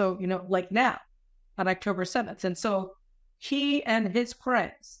ago. So, like now, on October 7th. And so he and his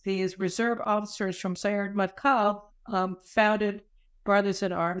friends, these reserve officers from Sayeret Matkal, founded Brothers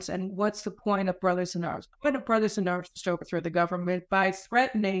in Arms. And what's the point of Brothers in Arms? The point of Brothers in Arms is to overthrow the government by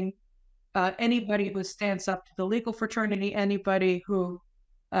threatening anybody who stands up to the legal fraternity, anybody who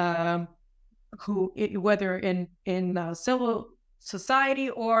whether in civil society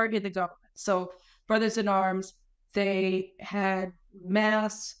or in the government. So Brothers in Arms, they had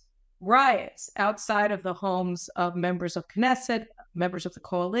mass riots outside of the homes of members of Knesset, members of the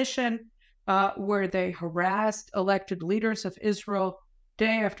coalition, where they harassed elected leaders of Israel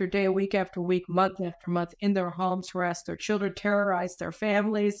day after day, week after week, month after month in their homes, harassed their children, terrorized their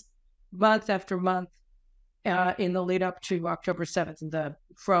families month after month in the lead up to October 7th,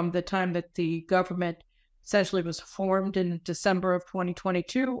 from the time that the government essentially was formed in December of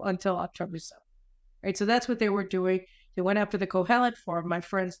 2022 until October 7th. Right, so that's what they were doing. They went after the Kohelet Forum, my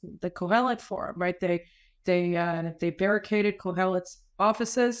friends, the Kohelet Forum, right? They barricaded Kohelet's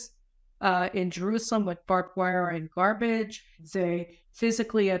offices in Jerusalem with barbed wire and garbage. They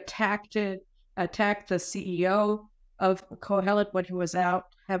physically attacked the CEO of Kohelet when he was out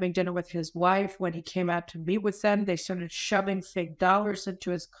having dinner with his wife. When he came out to meet with them, they started shoving fake dollars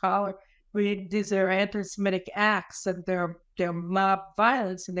into his collar. these are anti-Semitic acts and they're mob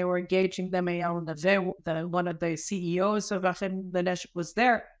violence, and they were engaging them. One of the CEOs of Achim Lenesh was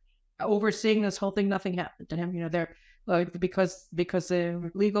there overseeing this whole thing. Nothing happened to him. They're because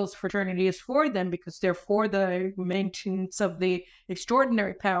the legal fraternity is for them, because they're for the maintenance of the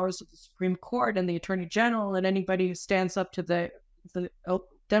extraordinary powers of the Supreme Court and the Attorney General and anybody who stands up to the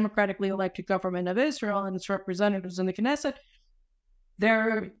democratically elected government of Israel and its representatives in the Knesset.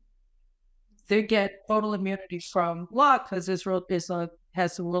 They get total immunity from law because Israel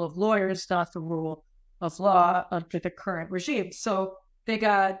has the rule of lawyers, not the rule of law under the current regime. So they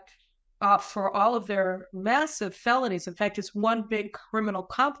got off for all of their massive felonies. In fact, it's one big criminal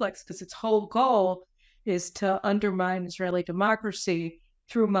complex because its whole goal is to undermine Israeli democracy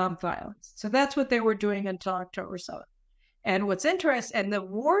through mob violence. So that's what they were doing until October 7th. And what's interesting, and the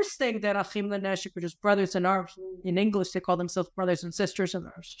worst thing that Achim Lenesh, which is brothers in arms, in English they call themselves brothers and sisters in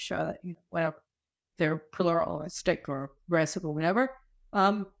arms, to show that, whatever, they're pluralistic or aggressive or whatever.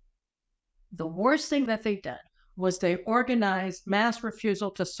 The worst thing that they did was they organized mass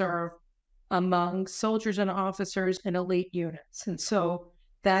refusal to serve among soldiers and officers in elite units. And so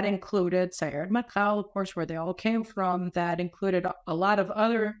that included Sayeret Matkal, of course, where they all came from. That included a lot of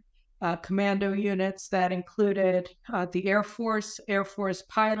other commando units. That included the Air Force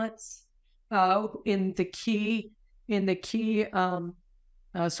pilots in the key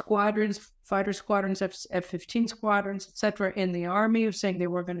squadrons, fighter squadrons, F-15 squadrons, etc. in the Army, saying they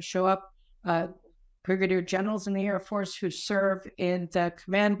were going to show up. Brigadier generals in the Air Force who serve in the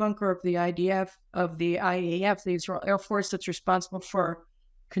command bunker of the IDF, of the IAF, the Israel Air Force, that's responsible for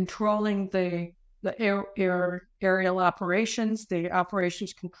controlling the aerial operations, the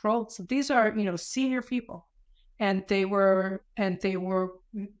operations control. So these are, senior people, and they were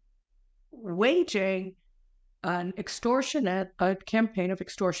waging a campaign of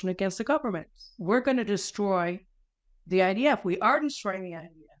extortion against the government. We're going to destroy the IDF. We are destroying the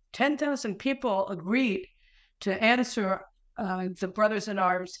IDF. 10,000 people agreed to answer the Brothers in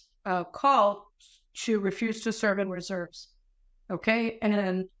Arms call to refuse to serve in reserves. Okay?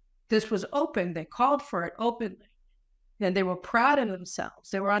 And this was open. They called for it openly. And they were proud of themselves.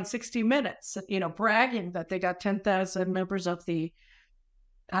 They were on 60 Minutes, bragging that they got 10,000 members of the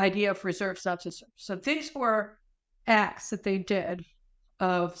IDF reserves not to serve. So these were acts that they did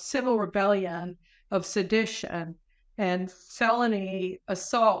of civil rebellion, of sedition, and felony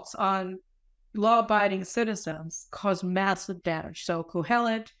assaults on law-abiding citizens caused massive damage. So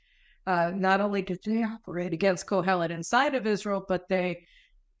Kohelet, not only did they operate against Kohelet inside of Israel, but they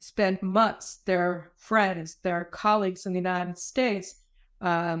spent months, their friends, their colleagues in the United States,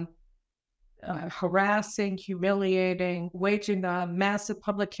 harassing, humiliating, waging a massive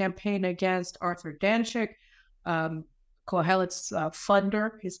public campaign against Arthur Danchik, Kohelet's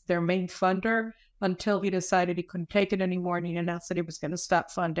funder, their main funder, until he decided he couldn't take it anymore, and he announced that he was going to stop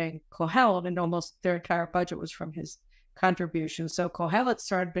funding Kohelet, and almost their entire budget was from his contribution. So Kohelet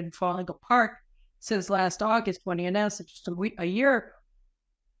started been falling apart since last August when he announced it just a year ago,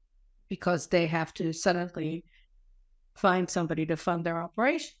 because they have to suddenly find somebody to fund their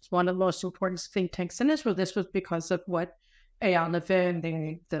operations. One of the most important think tanks in Israel. This was because of what Eyal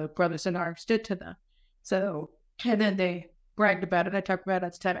Levin, the Brothers in Arms, did to them. So, and then they bragged about it. I talked about it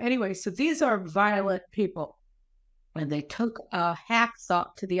at the time. Anyway, so these are violent people, and they took a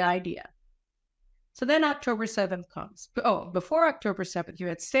hacksaw to the idea. So then October 7th comes. Before October 7th, you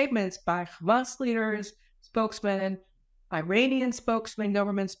had statements by Hamas leaders, spokesmen, Iranian spokesmen,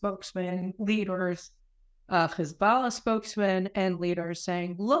 government spokesmen, leaders, Hezbollah spokesmen, and leaders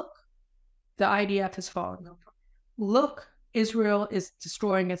saying, look, the IDF is falling apart. Look, Israel is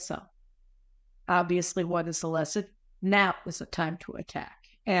destroying itself. Obviously, what is the lesson? Now is the time to attack.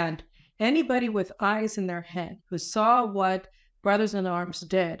 And anybody with eyes in their head who saw what Brothers in Arms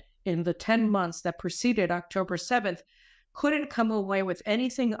did in the 10 months that preceded October 7th couldn't come away with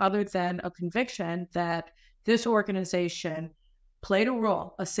anything other than a conviction that this organization played a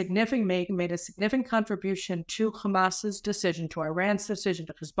role, made a significant contribution to Hamas's decision, to Iran's decision,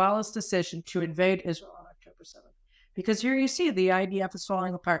 to Hezbollah's decision to invade Israel on October 7th. Because here you see the IDF is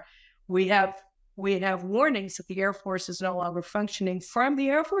falling apart. We have warnings that the Air Force is no longer functioning from the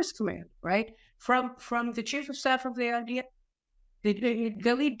Air Force Command, right? From the Chief of Staff of the IDF,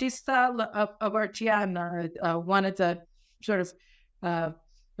 Galit Distal of Artian, one of the sort of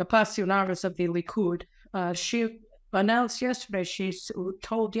apasionados of the Likud, she announced yesterday, she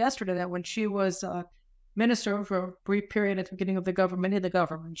told yesterday that when she was minister for a brief period at the beginning of the government,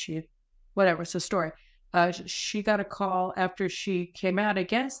 it's a story. She got a call after she came out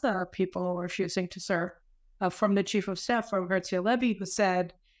against the people refusing to serve from the Chief of Staff, from Herzl Levy, who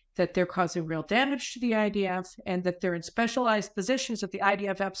said, that they're causing real damage to the IDF, and that they're in specialized positions that the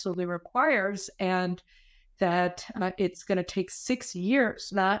IDF absolutely requires, and that it's going to take 6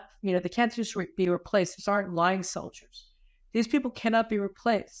 years. Not, they can't just be replaced. These aren't lying soldiers. These people cannot be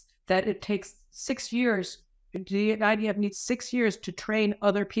replaced. That it takes 6 years. The IDF needs 6 years to train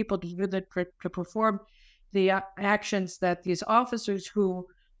other people to do to perform the actions that these officers who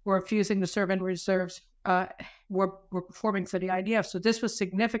were refusing to serve in reserves were performing for the IDF. So this was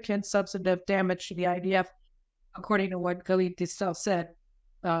significant substantive damage to the IDF, according to what Galit Distel said.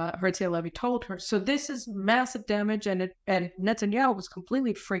 Herzia Levy told her. So this is massive damage, and Netanyahu was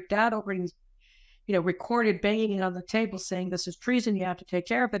completely freaked out over these, recorded banging on the table saying this is treason, you have to take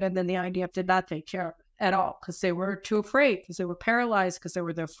care of it, and then the IDF did not take care of it at all because they were too afraid, because they were paralyzed, because they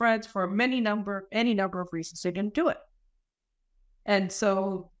were their friends for any number of reasons. They didn't do it. And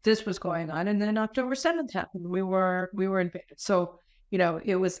so this was going on, and then October 7th happened. We were invaded. So,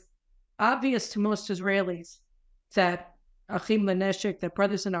 it was obvious to most Israelis that Achim Leneshek, that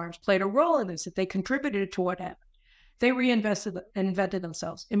Brothers in Arms, played a role in this, that they contributed to what happened. They invented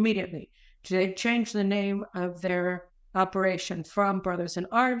themselves immediately. They changed the name of their operation from Brothers in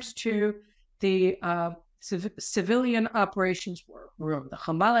Arms to the Civilian Operations Room, the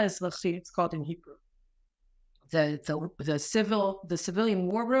Hamal Ezrachi, it's called in Hebrew. The civilian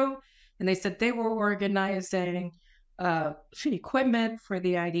war room, and they said they were organizing equipment for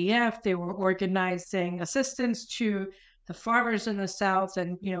the IDF. They were organizing assistance to the farmers in the South,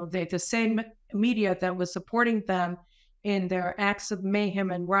 and the same media that was supporting them in their acts of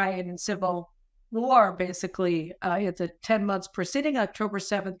mayhem and riot and civil war, basically, the 10 months preceding October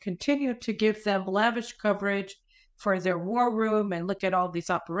 7th, continued to give them lavish coverage for their war room, and look at all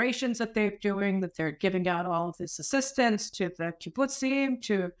these operations that they're doing, that they're giving out all of this assistance to the kibbutzim,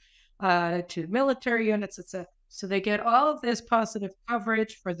 to military units, etc. So they get all of this positive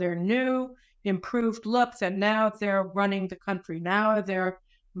coverage for their new, improved look, that now they're running the country. Now they're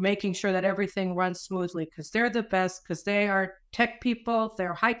making sure that everything runs smoothly because they're the best, because they are tech people,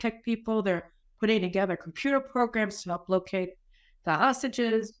 they're high-tech people, they're putting together computer programs to help locate the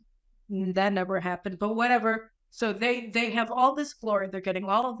hostages. That never happened, but whatever. So they have all this glory, they're getting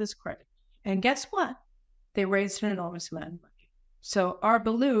all of this credit. And guess what? They raised an enormous amount of money. So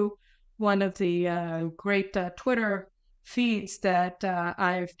Arbalou, one of the great Twitter feeds that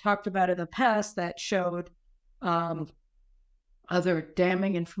I've talked about in the past that showed other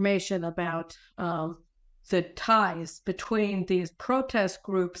damning information about the ties between these protest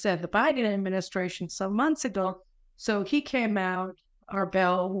groups and the Biden administration some months ago. So he came out,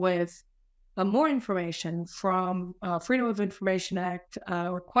 Arbel, with more information from Freedom of Information Act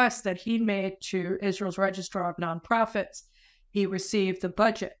requests that he made to Israel's Registrar of Nonprofits. He received the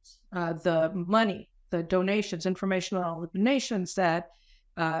budget, the money, the donations, information on all the donations that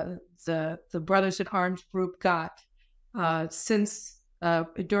the Brothers in Arms group got since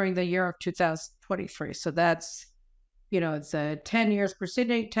during the year of 2023. So that's, it's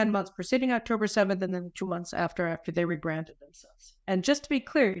 10 months preceding October 7th, and then 2 months after they rebranded themselves. And just to be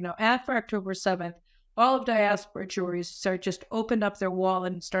clear, after October 7th, all of diaspora Jewries just opened up their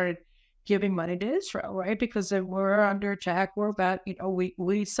wallet and started giving money to Israel, right? Because we're under attack. We're about,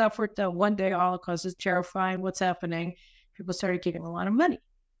 we suffered the one-day Holocaust. Is terrifying what's happening. People started giving a lot of money.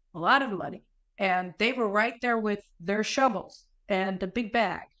 And they were right there with their shovels and a big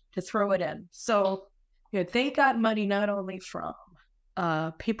bag to throw it in. So they got money not only from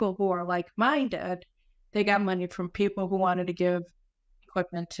people who are like-minded, they got money from people who wanted to give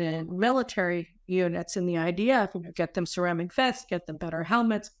equipment to military units in the IDF, get them ceramic vests, get them better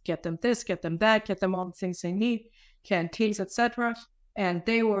helmets, get them this, get them that, get them all the things they need, canteens, etc. And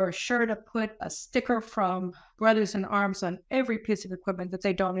they were sure to put a sticker from Brothers in Arms on every piece of equipment that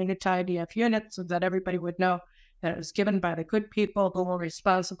they donated to IDF units, so that everybody would know that it was given by the good people who were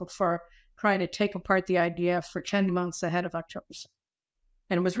responsible for trying to take apart the IDF for 10 months ahead of October 7th.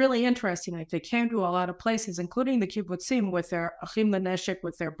 And it was really interesting. Like, they came to a lot of places, including the kibbutzim, with their Achim Leneshek,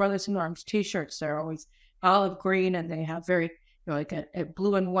 with their Brothers in Arms T-shirts. They're always olive green, and they have very, like a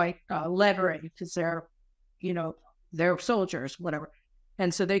blue and white lettering, because they're, they're soldiers, whatever.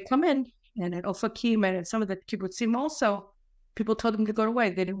 And so they come in, and at Ofakim and some of the kibbutzim also, people told them to go away.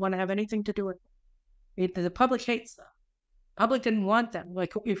 They didn't want to have anything to do with it. The public hates them. The public didn't want them.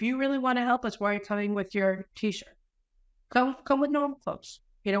 Like, if you really want to help us, why are you coming with your T-shirt? Come with normal clothes.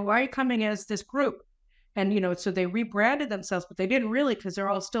 Why are you coming as this group? And, so they rebranded themselves, but they didn't really, because they're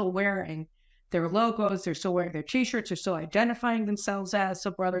all still wearing their logos. They're still wearing their T-shirts. They're still identifying themselves as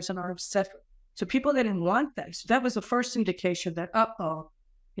the Brothers in Arms, etc. So people didn't want that. So that was the first indication that,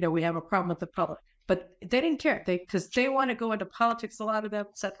 we have a problem with the public. but they didn't care because they want to go into politics, a lot of them,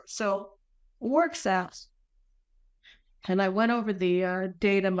 etc. So it works out. And I went over the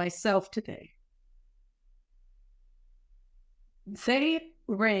data myself today. They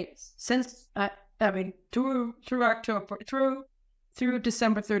raised since through October through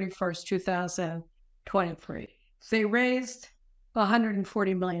December 31st, 2023, they raised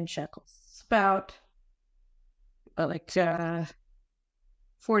 140 million shekels, about $40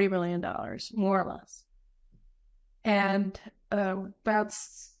 million, more or less. And about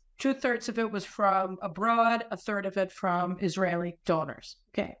 2/3 of it was from abroad, 1/3 of it from Israeli donors.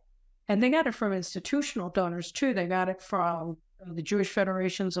 Okay. And they got it from institutional donors too. They got it from the Jewish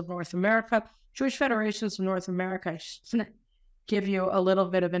Federations of North America. Jewish Federations of North America, I should give you a little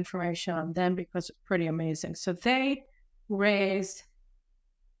bit of information on them because it's pretty amazing. So they raised,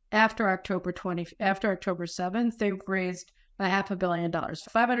 after October 7th, they raised $500 million,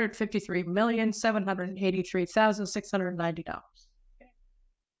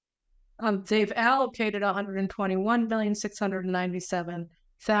 $553,783,690. They've allocated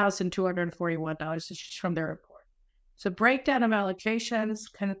 $121,697,241. This is from their report. So breakdown of allocations,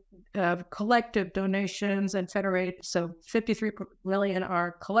 collective donations and federated. So 53 million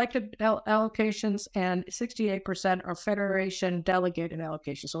are collective allocations and 68% are federation delegated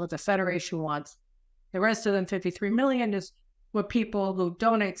allocations. So what the federation wants. The rest of them, 53 million, is what people who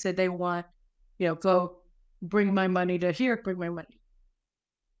donate said they want, go bring my money to here, bring my money.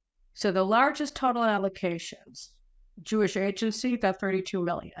 So the largest total allocations, Jewish Agency got 32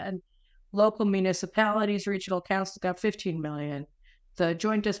 million. Local municipalities, regional councils got 15 million. The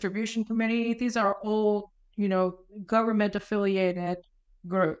Joint Distribution Committee, these are old, government affiliated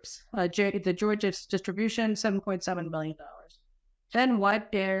groups. The Georgia Distribution, $7.7 million. Then what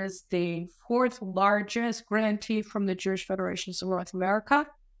is the fourth largest grantee from the Jewish Federations of North America?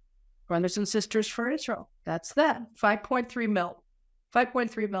 Brothers and Sisters for Israel. That's that, 5.3 million.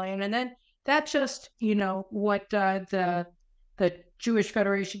 And then that's just, what the Jewish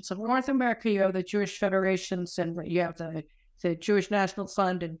Federations of North America, you have the Jewish Federations, and you have the Jewish National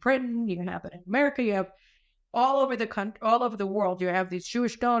Fund in Britain, you have it in America, you have all over the country, all over the world, you have these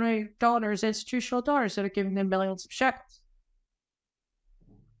Jewish donors, institutional donors that are giving them millions of shekels.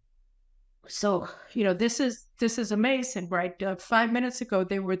 So, this is amazing, right? 5 minutes ago,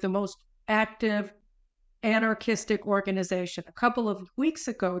 they were the most active anarchistic organization. A couple of weeks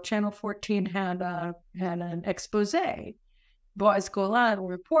ago, Channel 14 had an expose. Boaz Golan, a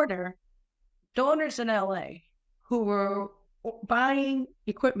reporter, donors in LA who were buying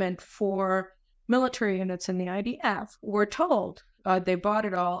equipment for military units in the IDF were told they bought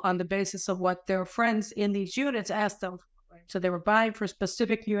it all on the basis of what their friends in these units asked them for. So they were buying for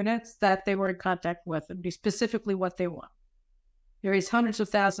specific units that they were in contact with and be specifically what they want. There is hundreds of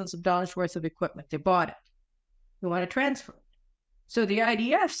thousands of dollars worth of equipment. They bought it. They want to transfer it. So the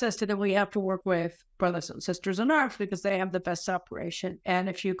IDF says to them, we have to work with Brothers and Sisters in Arms because they have the best operation. And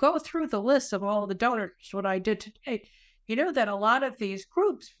if you go through the list of all the donors, what I did today, you know that a lot of these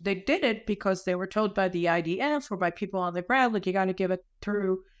groups, they did it because they were told by the IDF or by people on the ground, like, you got to give it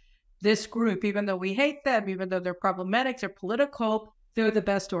through this group, even though we hate them, even though they're problematic, they're political, they're the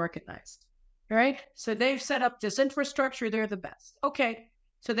best organized, right? So they've set up this infrastructure, they're the best. Okay,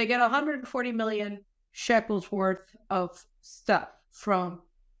 so they get 140 million shekels worth of stuff from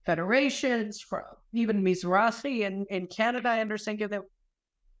federations, from even Mizrahi in Canada, I understand.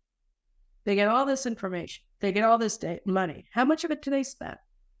 They get all this information. They get all this money. How much of it do they spend?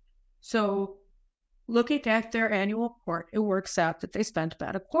 So looking at their annual report, it works out that they spent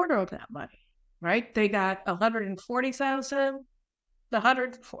about a quarter of that money, right? They got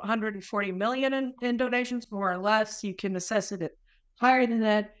 140 million in donations, more or less. You can assess it higher than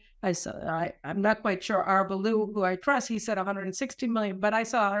that. I'm not quite sure. Arbalou, who I trust, he said 160 million, but I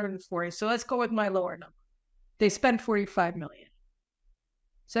saw 140. So let's go with my lower number. They spent 45 million.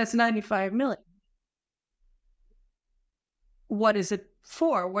 So that's 95 million. What is it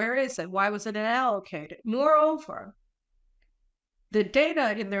for? Where is it? Why was it allocated? Moreover, the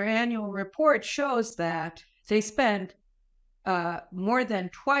data in their annual report shows that they spent more than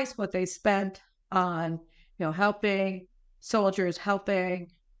twice what they spent on, helping soldiers,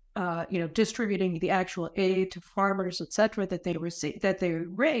 distributing the actual aid to farmers, etc., that they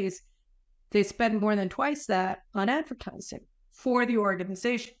raise. They spend more than twice that on advertising for the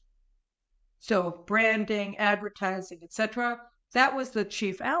organization. So branding, advertising, etc., that was the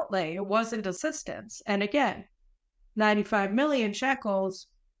chief outlay. It wasn't assistance. And again, 95 million shekels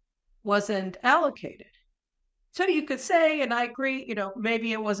wasn't allocated. So you could say, and I agree,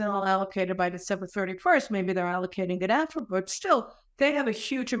 maybe it wasn't all allocated by December 31st. Maybe they're allocating it after, but still, they have a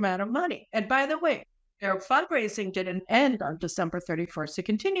huge amount of money. And by the way, their fundraising didn't end on December 31st. They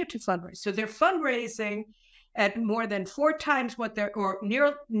continue to fundraise. So they're fundraising at more than 4 times what they're, or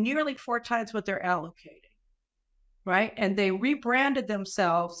nearly 4 times what they're allocating, right? And they rebranded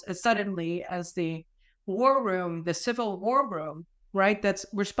themselves suddenly as the war room, the civil war room, right? That's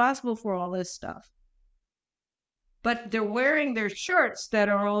responsible for all this stuff. But they're wearing their shirts that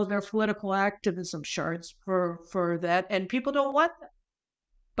are all their political activism shirts for that, and people don't want them.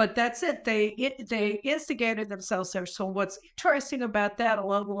 But that's it. They instigated themselves there. So what's interesting about that,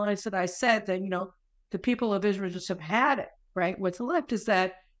 along the lines that I said, that, you know, the people of Israel just have had it, right? What's left is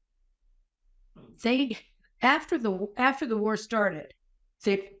that they, after the war started,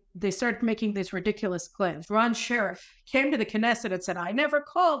 they started making these ridiculous claims. Ron Sheriff came to the Knesset and said, "I never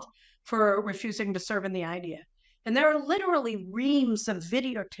called for refusing to serve in the IDF." And there are literally reams of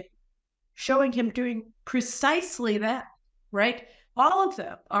videotape showing him doing precisely that, right? All of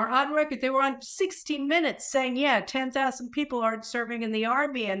them are on record. They were on 60 Minutes saying, yeah, 10,000 people aren't serving in the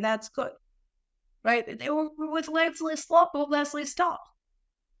army, and that's good, right? They were with Leslie Stahl.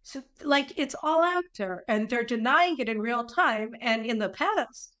 So, like, it's all out there, and they're denying it in real time. And in the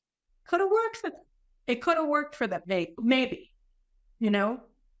past, could have worked for them. It could have worked for them, maybe, you know,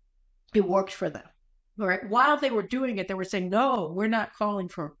 it worked for them. Right. While they were doing it, they were saying, no, we're not calling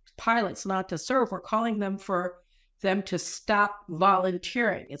for pilots not to serve. We're calling them for them to stop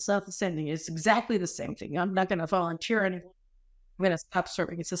volunteering. It's not the same thing. It's exactly the same thing. I'm not going to volunteer anymore. I'm going to stop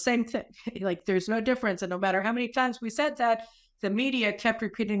serving. It's the same thing. Like, there's no difference. And no matter how many times we said that, the media kept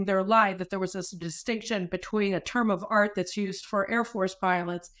repeating their lie that there was this distinction between a term of art that's used for Air Force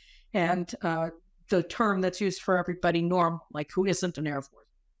pilots and the term that's used for everybody normal, like who isn't an Air Force,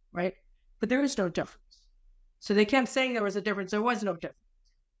 right? But there is no difference. So they kept saying there was a difference. There was no difference.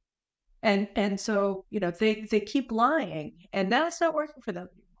 And so, you know, they keep lying, and now it's not working for them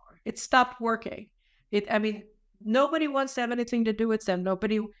anymore. It stopped working. I mean, nobody wants to have anything to do with them.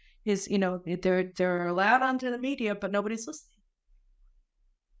 Nobody is, you know, they're allowed onto the media, but nobody's listening.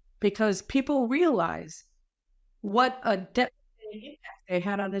 Because people realize what a devastating impact they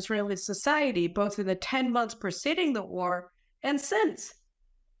had on Israeli society, both in the 10 months preceding the war and since.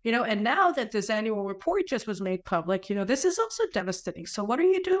 You know, and now that this annual report just was made public, you know, this is also devastating. So what are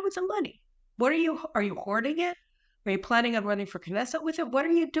you doing with the money? Are you hoarding it? Are you planning on running for Knesset with it? What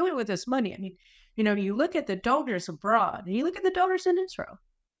are you doing with this money? I mean, you know, you look at the donors abroad and you look at the donors in Israel.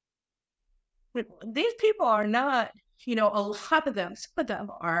 These people are not, you know, a lot of them, some of them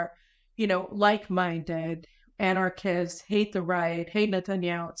are, you know, like-minded, anarchists, hate the right, hate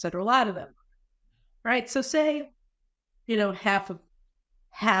Netanyahu, et cetera. A lot of them, right? So say, you know, half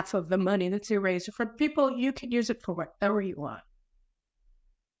of the money that's erased from people, you can use it for whatever you want.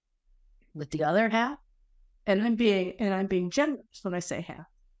 With the other half, and I'm being generous when I say half,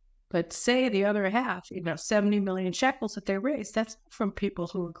 but say the other half, you know, 70 million shekels that they raised, that's from people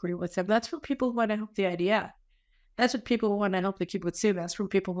who agree with them. That's from people who want to help the IDF. That's what people who want to help the kibbutzim. That's from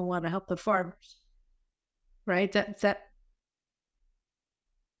people who want to help the farmers, right?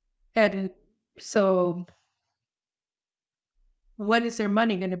 And so, when is their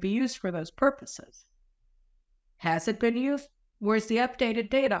money going to be used for those purposes? Has it been used? Where's the updated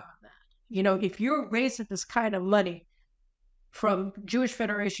data on that? You know, if you're raising this kind of money from Jewish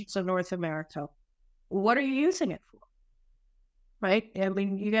federations of North America, what are you using it for? Right? I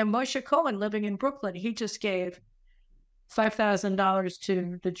mean, you got Moshe Cohen living in Brooklyn. He just gave $5,000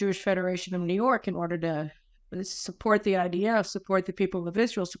 to the Jewish Federation of New York in order to support the IDF, support the people of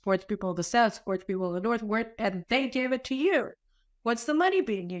Israel, support the people of the South, support the people of the North, and they gave it to you. What's the money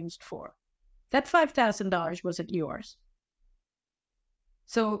being used for? That $5,000 wasn't yours.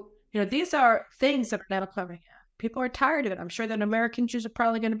 So, you know, these are things that are now coming out. People are tired of it. I'm sure that American Jews are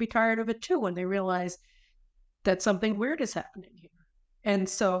probably going to be tired of it too when they realize that something weird is happening here. And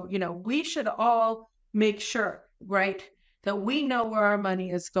so, you know, we should all make sure, right, that we know where our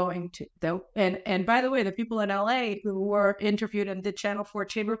money is going to. And by the way, the people in LA who were interviewed in the Channel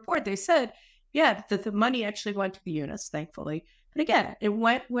 14 report, they said, yeah, that the money actually went to the units, thankfully. But again, it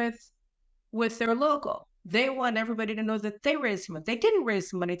went with their logo. They want everybody to know that they raised money. They didn't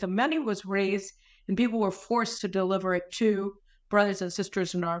raise the money. The money was raised, and people were forced to deliver it to brothers and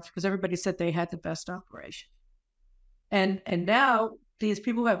sisters in arms because everybody said they had the best operation. And now these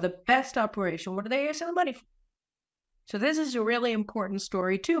people who have the best operation, what are they using the money for? So this is a really important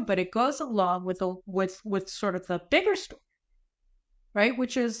story too, but it goes along with sort of the bigger story, right?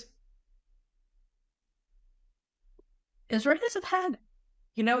 Which is Israelis have had,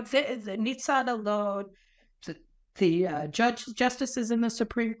 you know, the Nitzan alone, the justices in the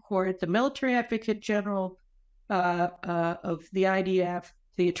Supreme Court, the military advocate general of the IDF,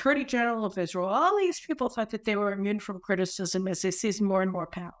 the Attorney General of Israel, all these people thought that they were immune from criticism as they seized more and more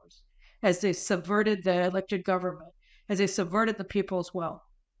powers, as they subverted the elected government, as they subverted the people's will,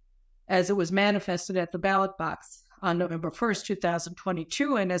 as it was manifested at the ballot box on November 1st,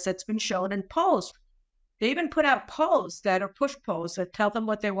 2022, and as it's been shown in polls. They even put out polls that are push polls that tell them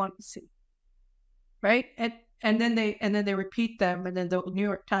what they want to see, right? And then they repeat them, and then the New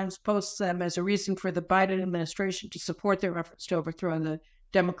York Times posts them as a reason for the Biden administration to support their efforts to overthrow the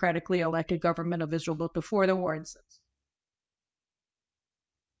democratically elected government of Israel before the war ends.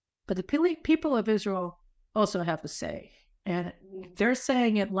 But the people of Israel also have a say, and they're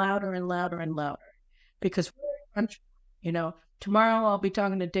saying it louder and louder and louder, because, tomorrow I'll be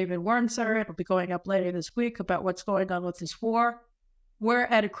talking to David Wurmser. It'll be going up later this week about what's going on with this war. We're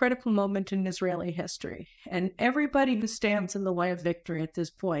at a critical moment in Israeli history, and everybody who stands in the way of victory at this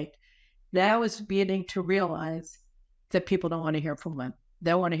point now is beginning to realize that people don't want to hear from them.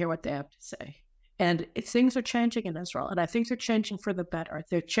 They want to hear what they have to say. And things are changing in Israel, and I think they're changing for the better.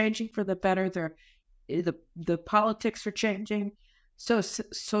 They're changing for the better. The politics are changing. So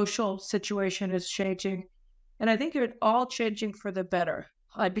social situation is changing. And I think they're all changing for the better.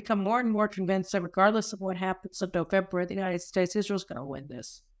 I become more and more convinced that regardless of what happens in November in the United States, Israel's going to win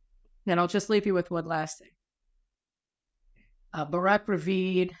this. And I'll just leave you with one last thing. Barak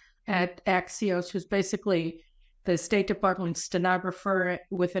Ravid at Axios, who's basically the State Department stenographer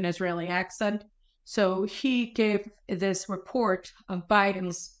with an Israeli accent. So he gave this report of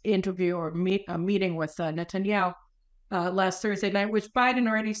Biden's interview or meeting with Netanyahu last Thursday night, which Biden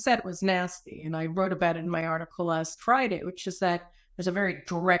already said was nasty. And I wrote about it in my article last Friday, which is that there's a very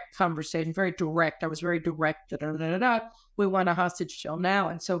direct conversation, very direct. I was very direct. We want a hostage till now.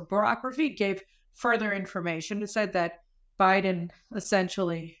 And so Barak Ravid gave further information. It said that Biden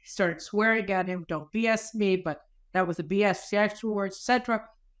essentially started swearing at him, don't BS me, but that was a BS afterwards, etc.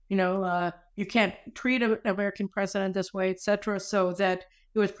 You can't treat an American president this way, etc. So that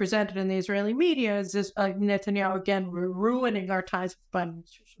it was presented in the Israeli media as this Netanyahu, again, ruining our ties with Biden,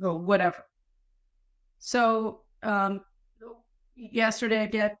 or whatever. So yesterday,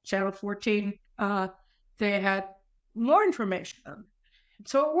 again, Channel 14, they had more information.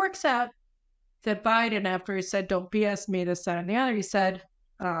 So it works out that Biden, after he said, don't BS me, this, that, and the other, he said,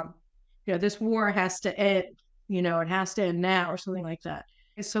 this war has to end. It has to end now, or something like that.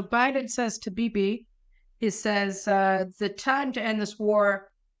 So Biden says to Bibi, he says, the time to end this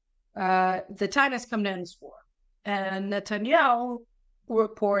war, the time has come to end this war. And Netanyahu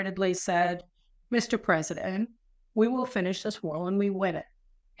reportedly said, Mr. President, we will finish this war when we win it.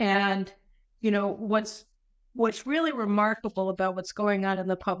 And, what's really remarkable about what's going on in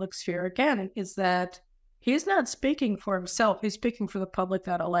the public sphere, again, is that he's not speaking for himself. He's speaking for the public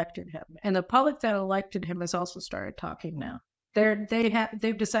that elected him. And the public that elected him has also started talking now.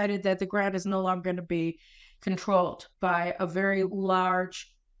 They've decided that the ground is no longer going to be controlled by a very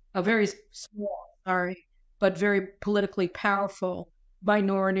small, but very politically powerful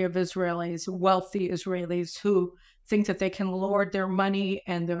minority of Israelis, wealthy Israelis who think that they can lord their money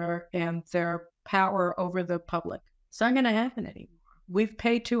and their power over the public. It's not going to happen anymore. We've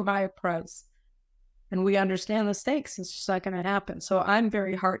paid too high a price, and we understand the stakes. It's just not going to happen. So I'm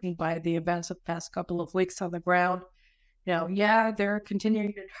very heartened by the events of the past couple of weeks on the ground. They're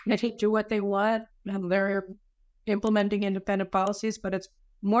continuing to do what they want, and they're implementing independent policies, but it's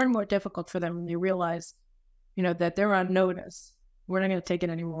more and more difficult for them when they realize, that they're on notice. We're not going to take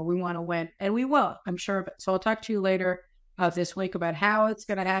it anymore. We want to win, and we will, I'm sure of it. So I'll talk to you later this week about how it's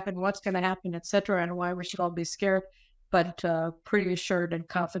going to happen, what's going to happen, etc., and why we should all be scared, but pretty assured and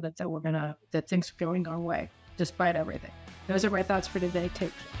confident that that things are going our way, despite everything. Those are my thoughts for today. Take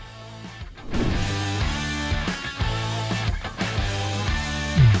care.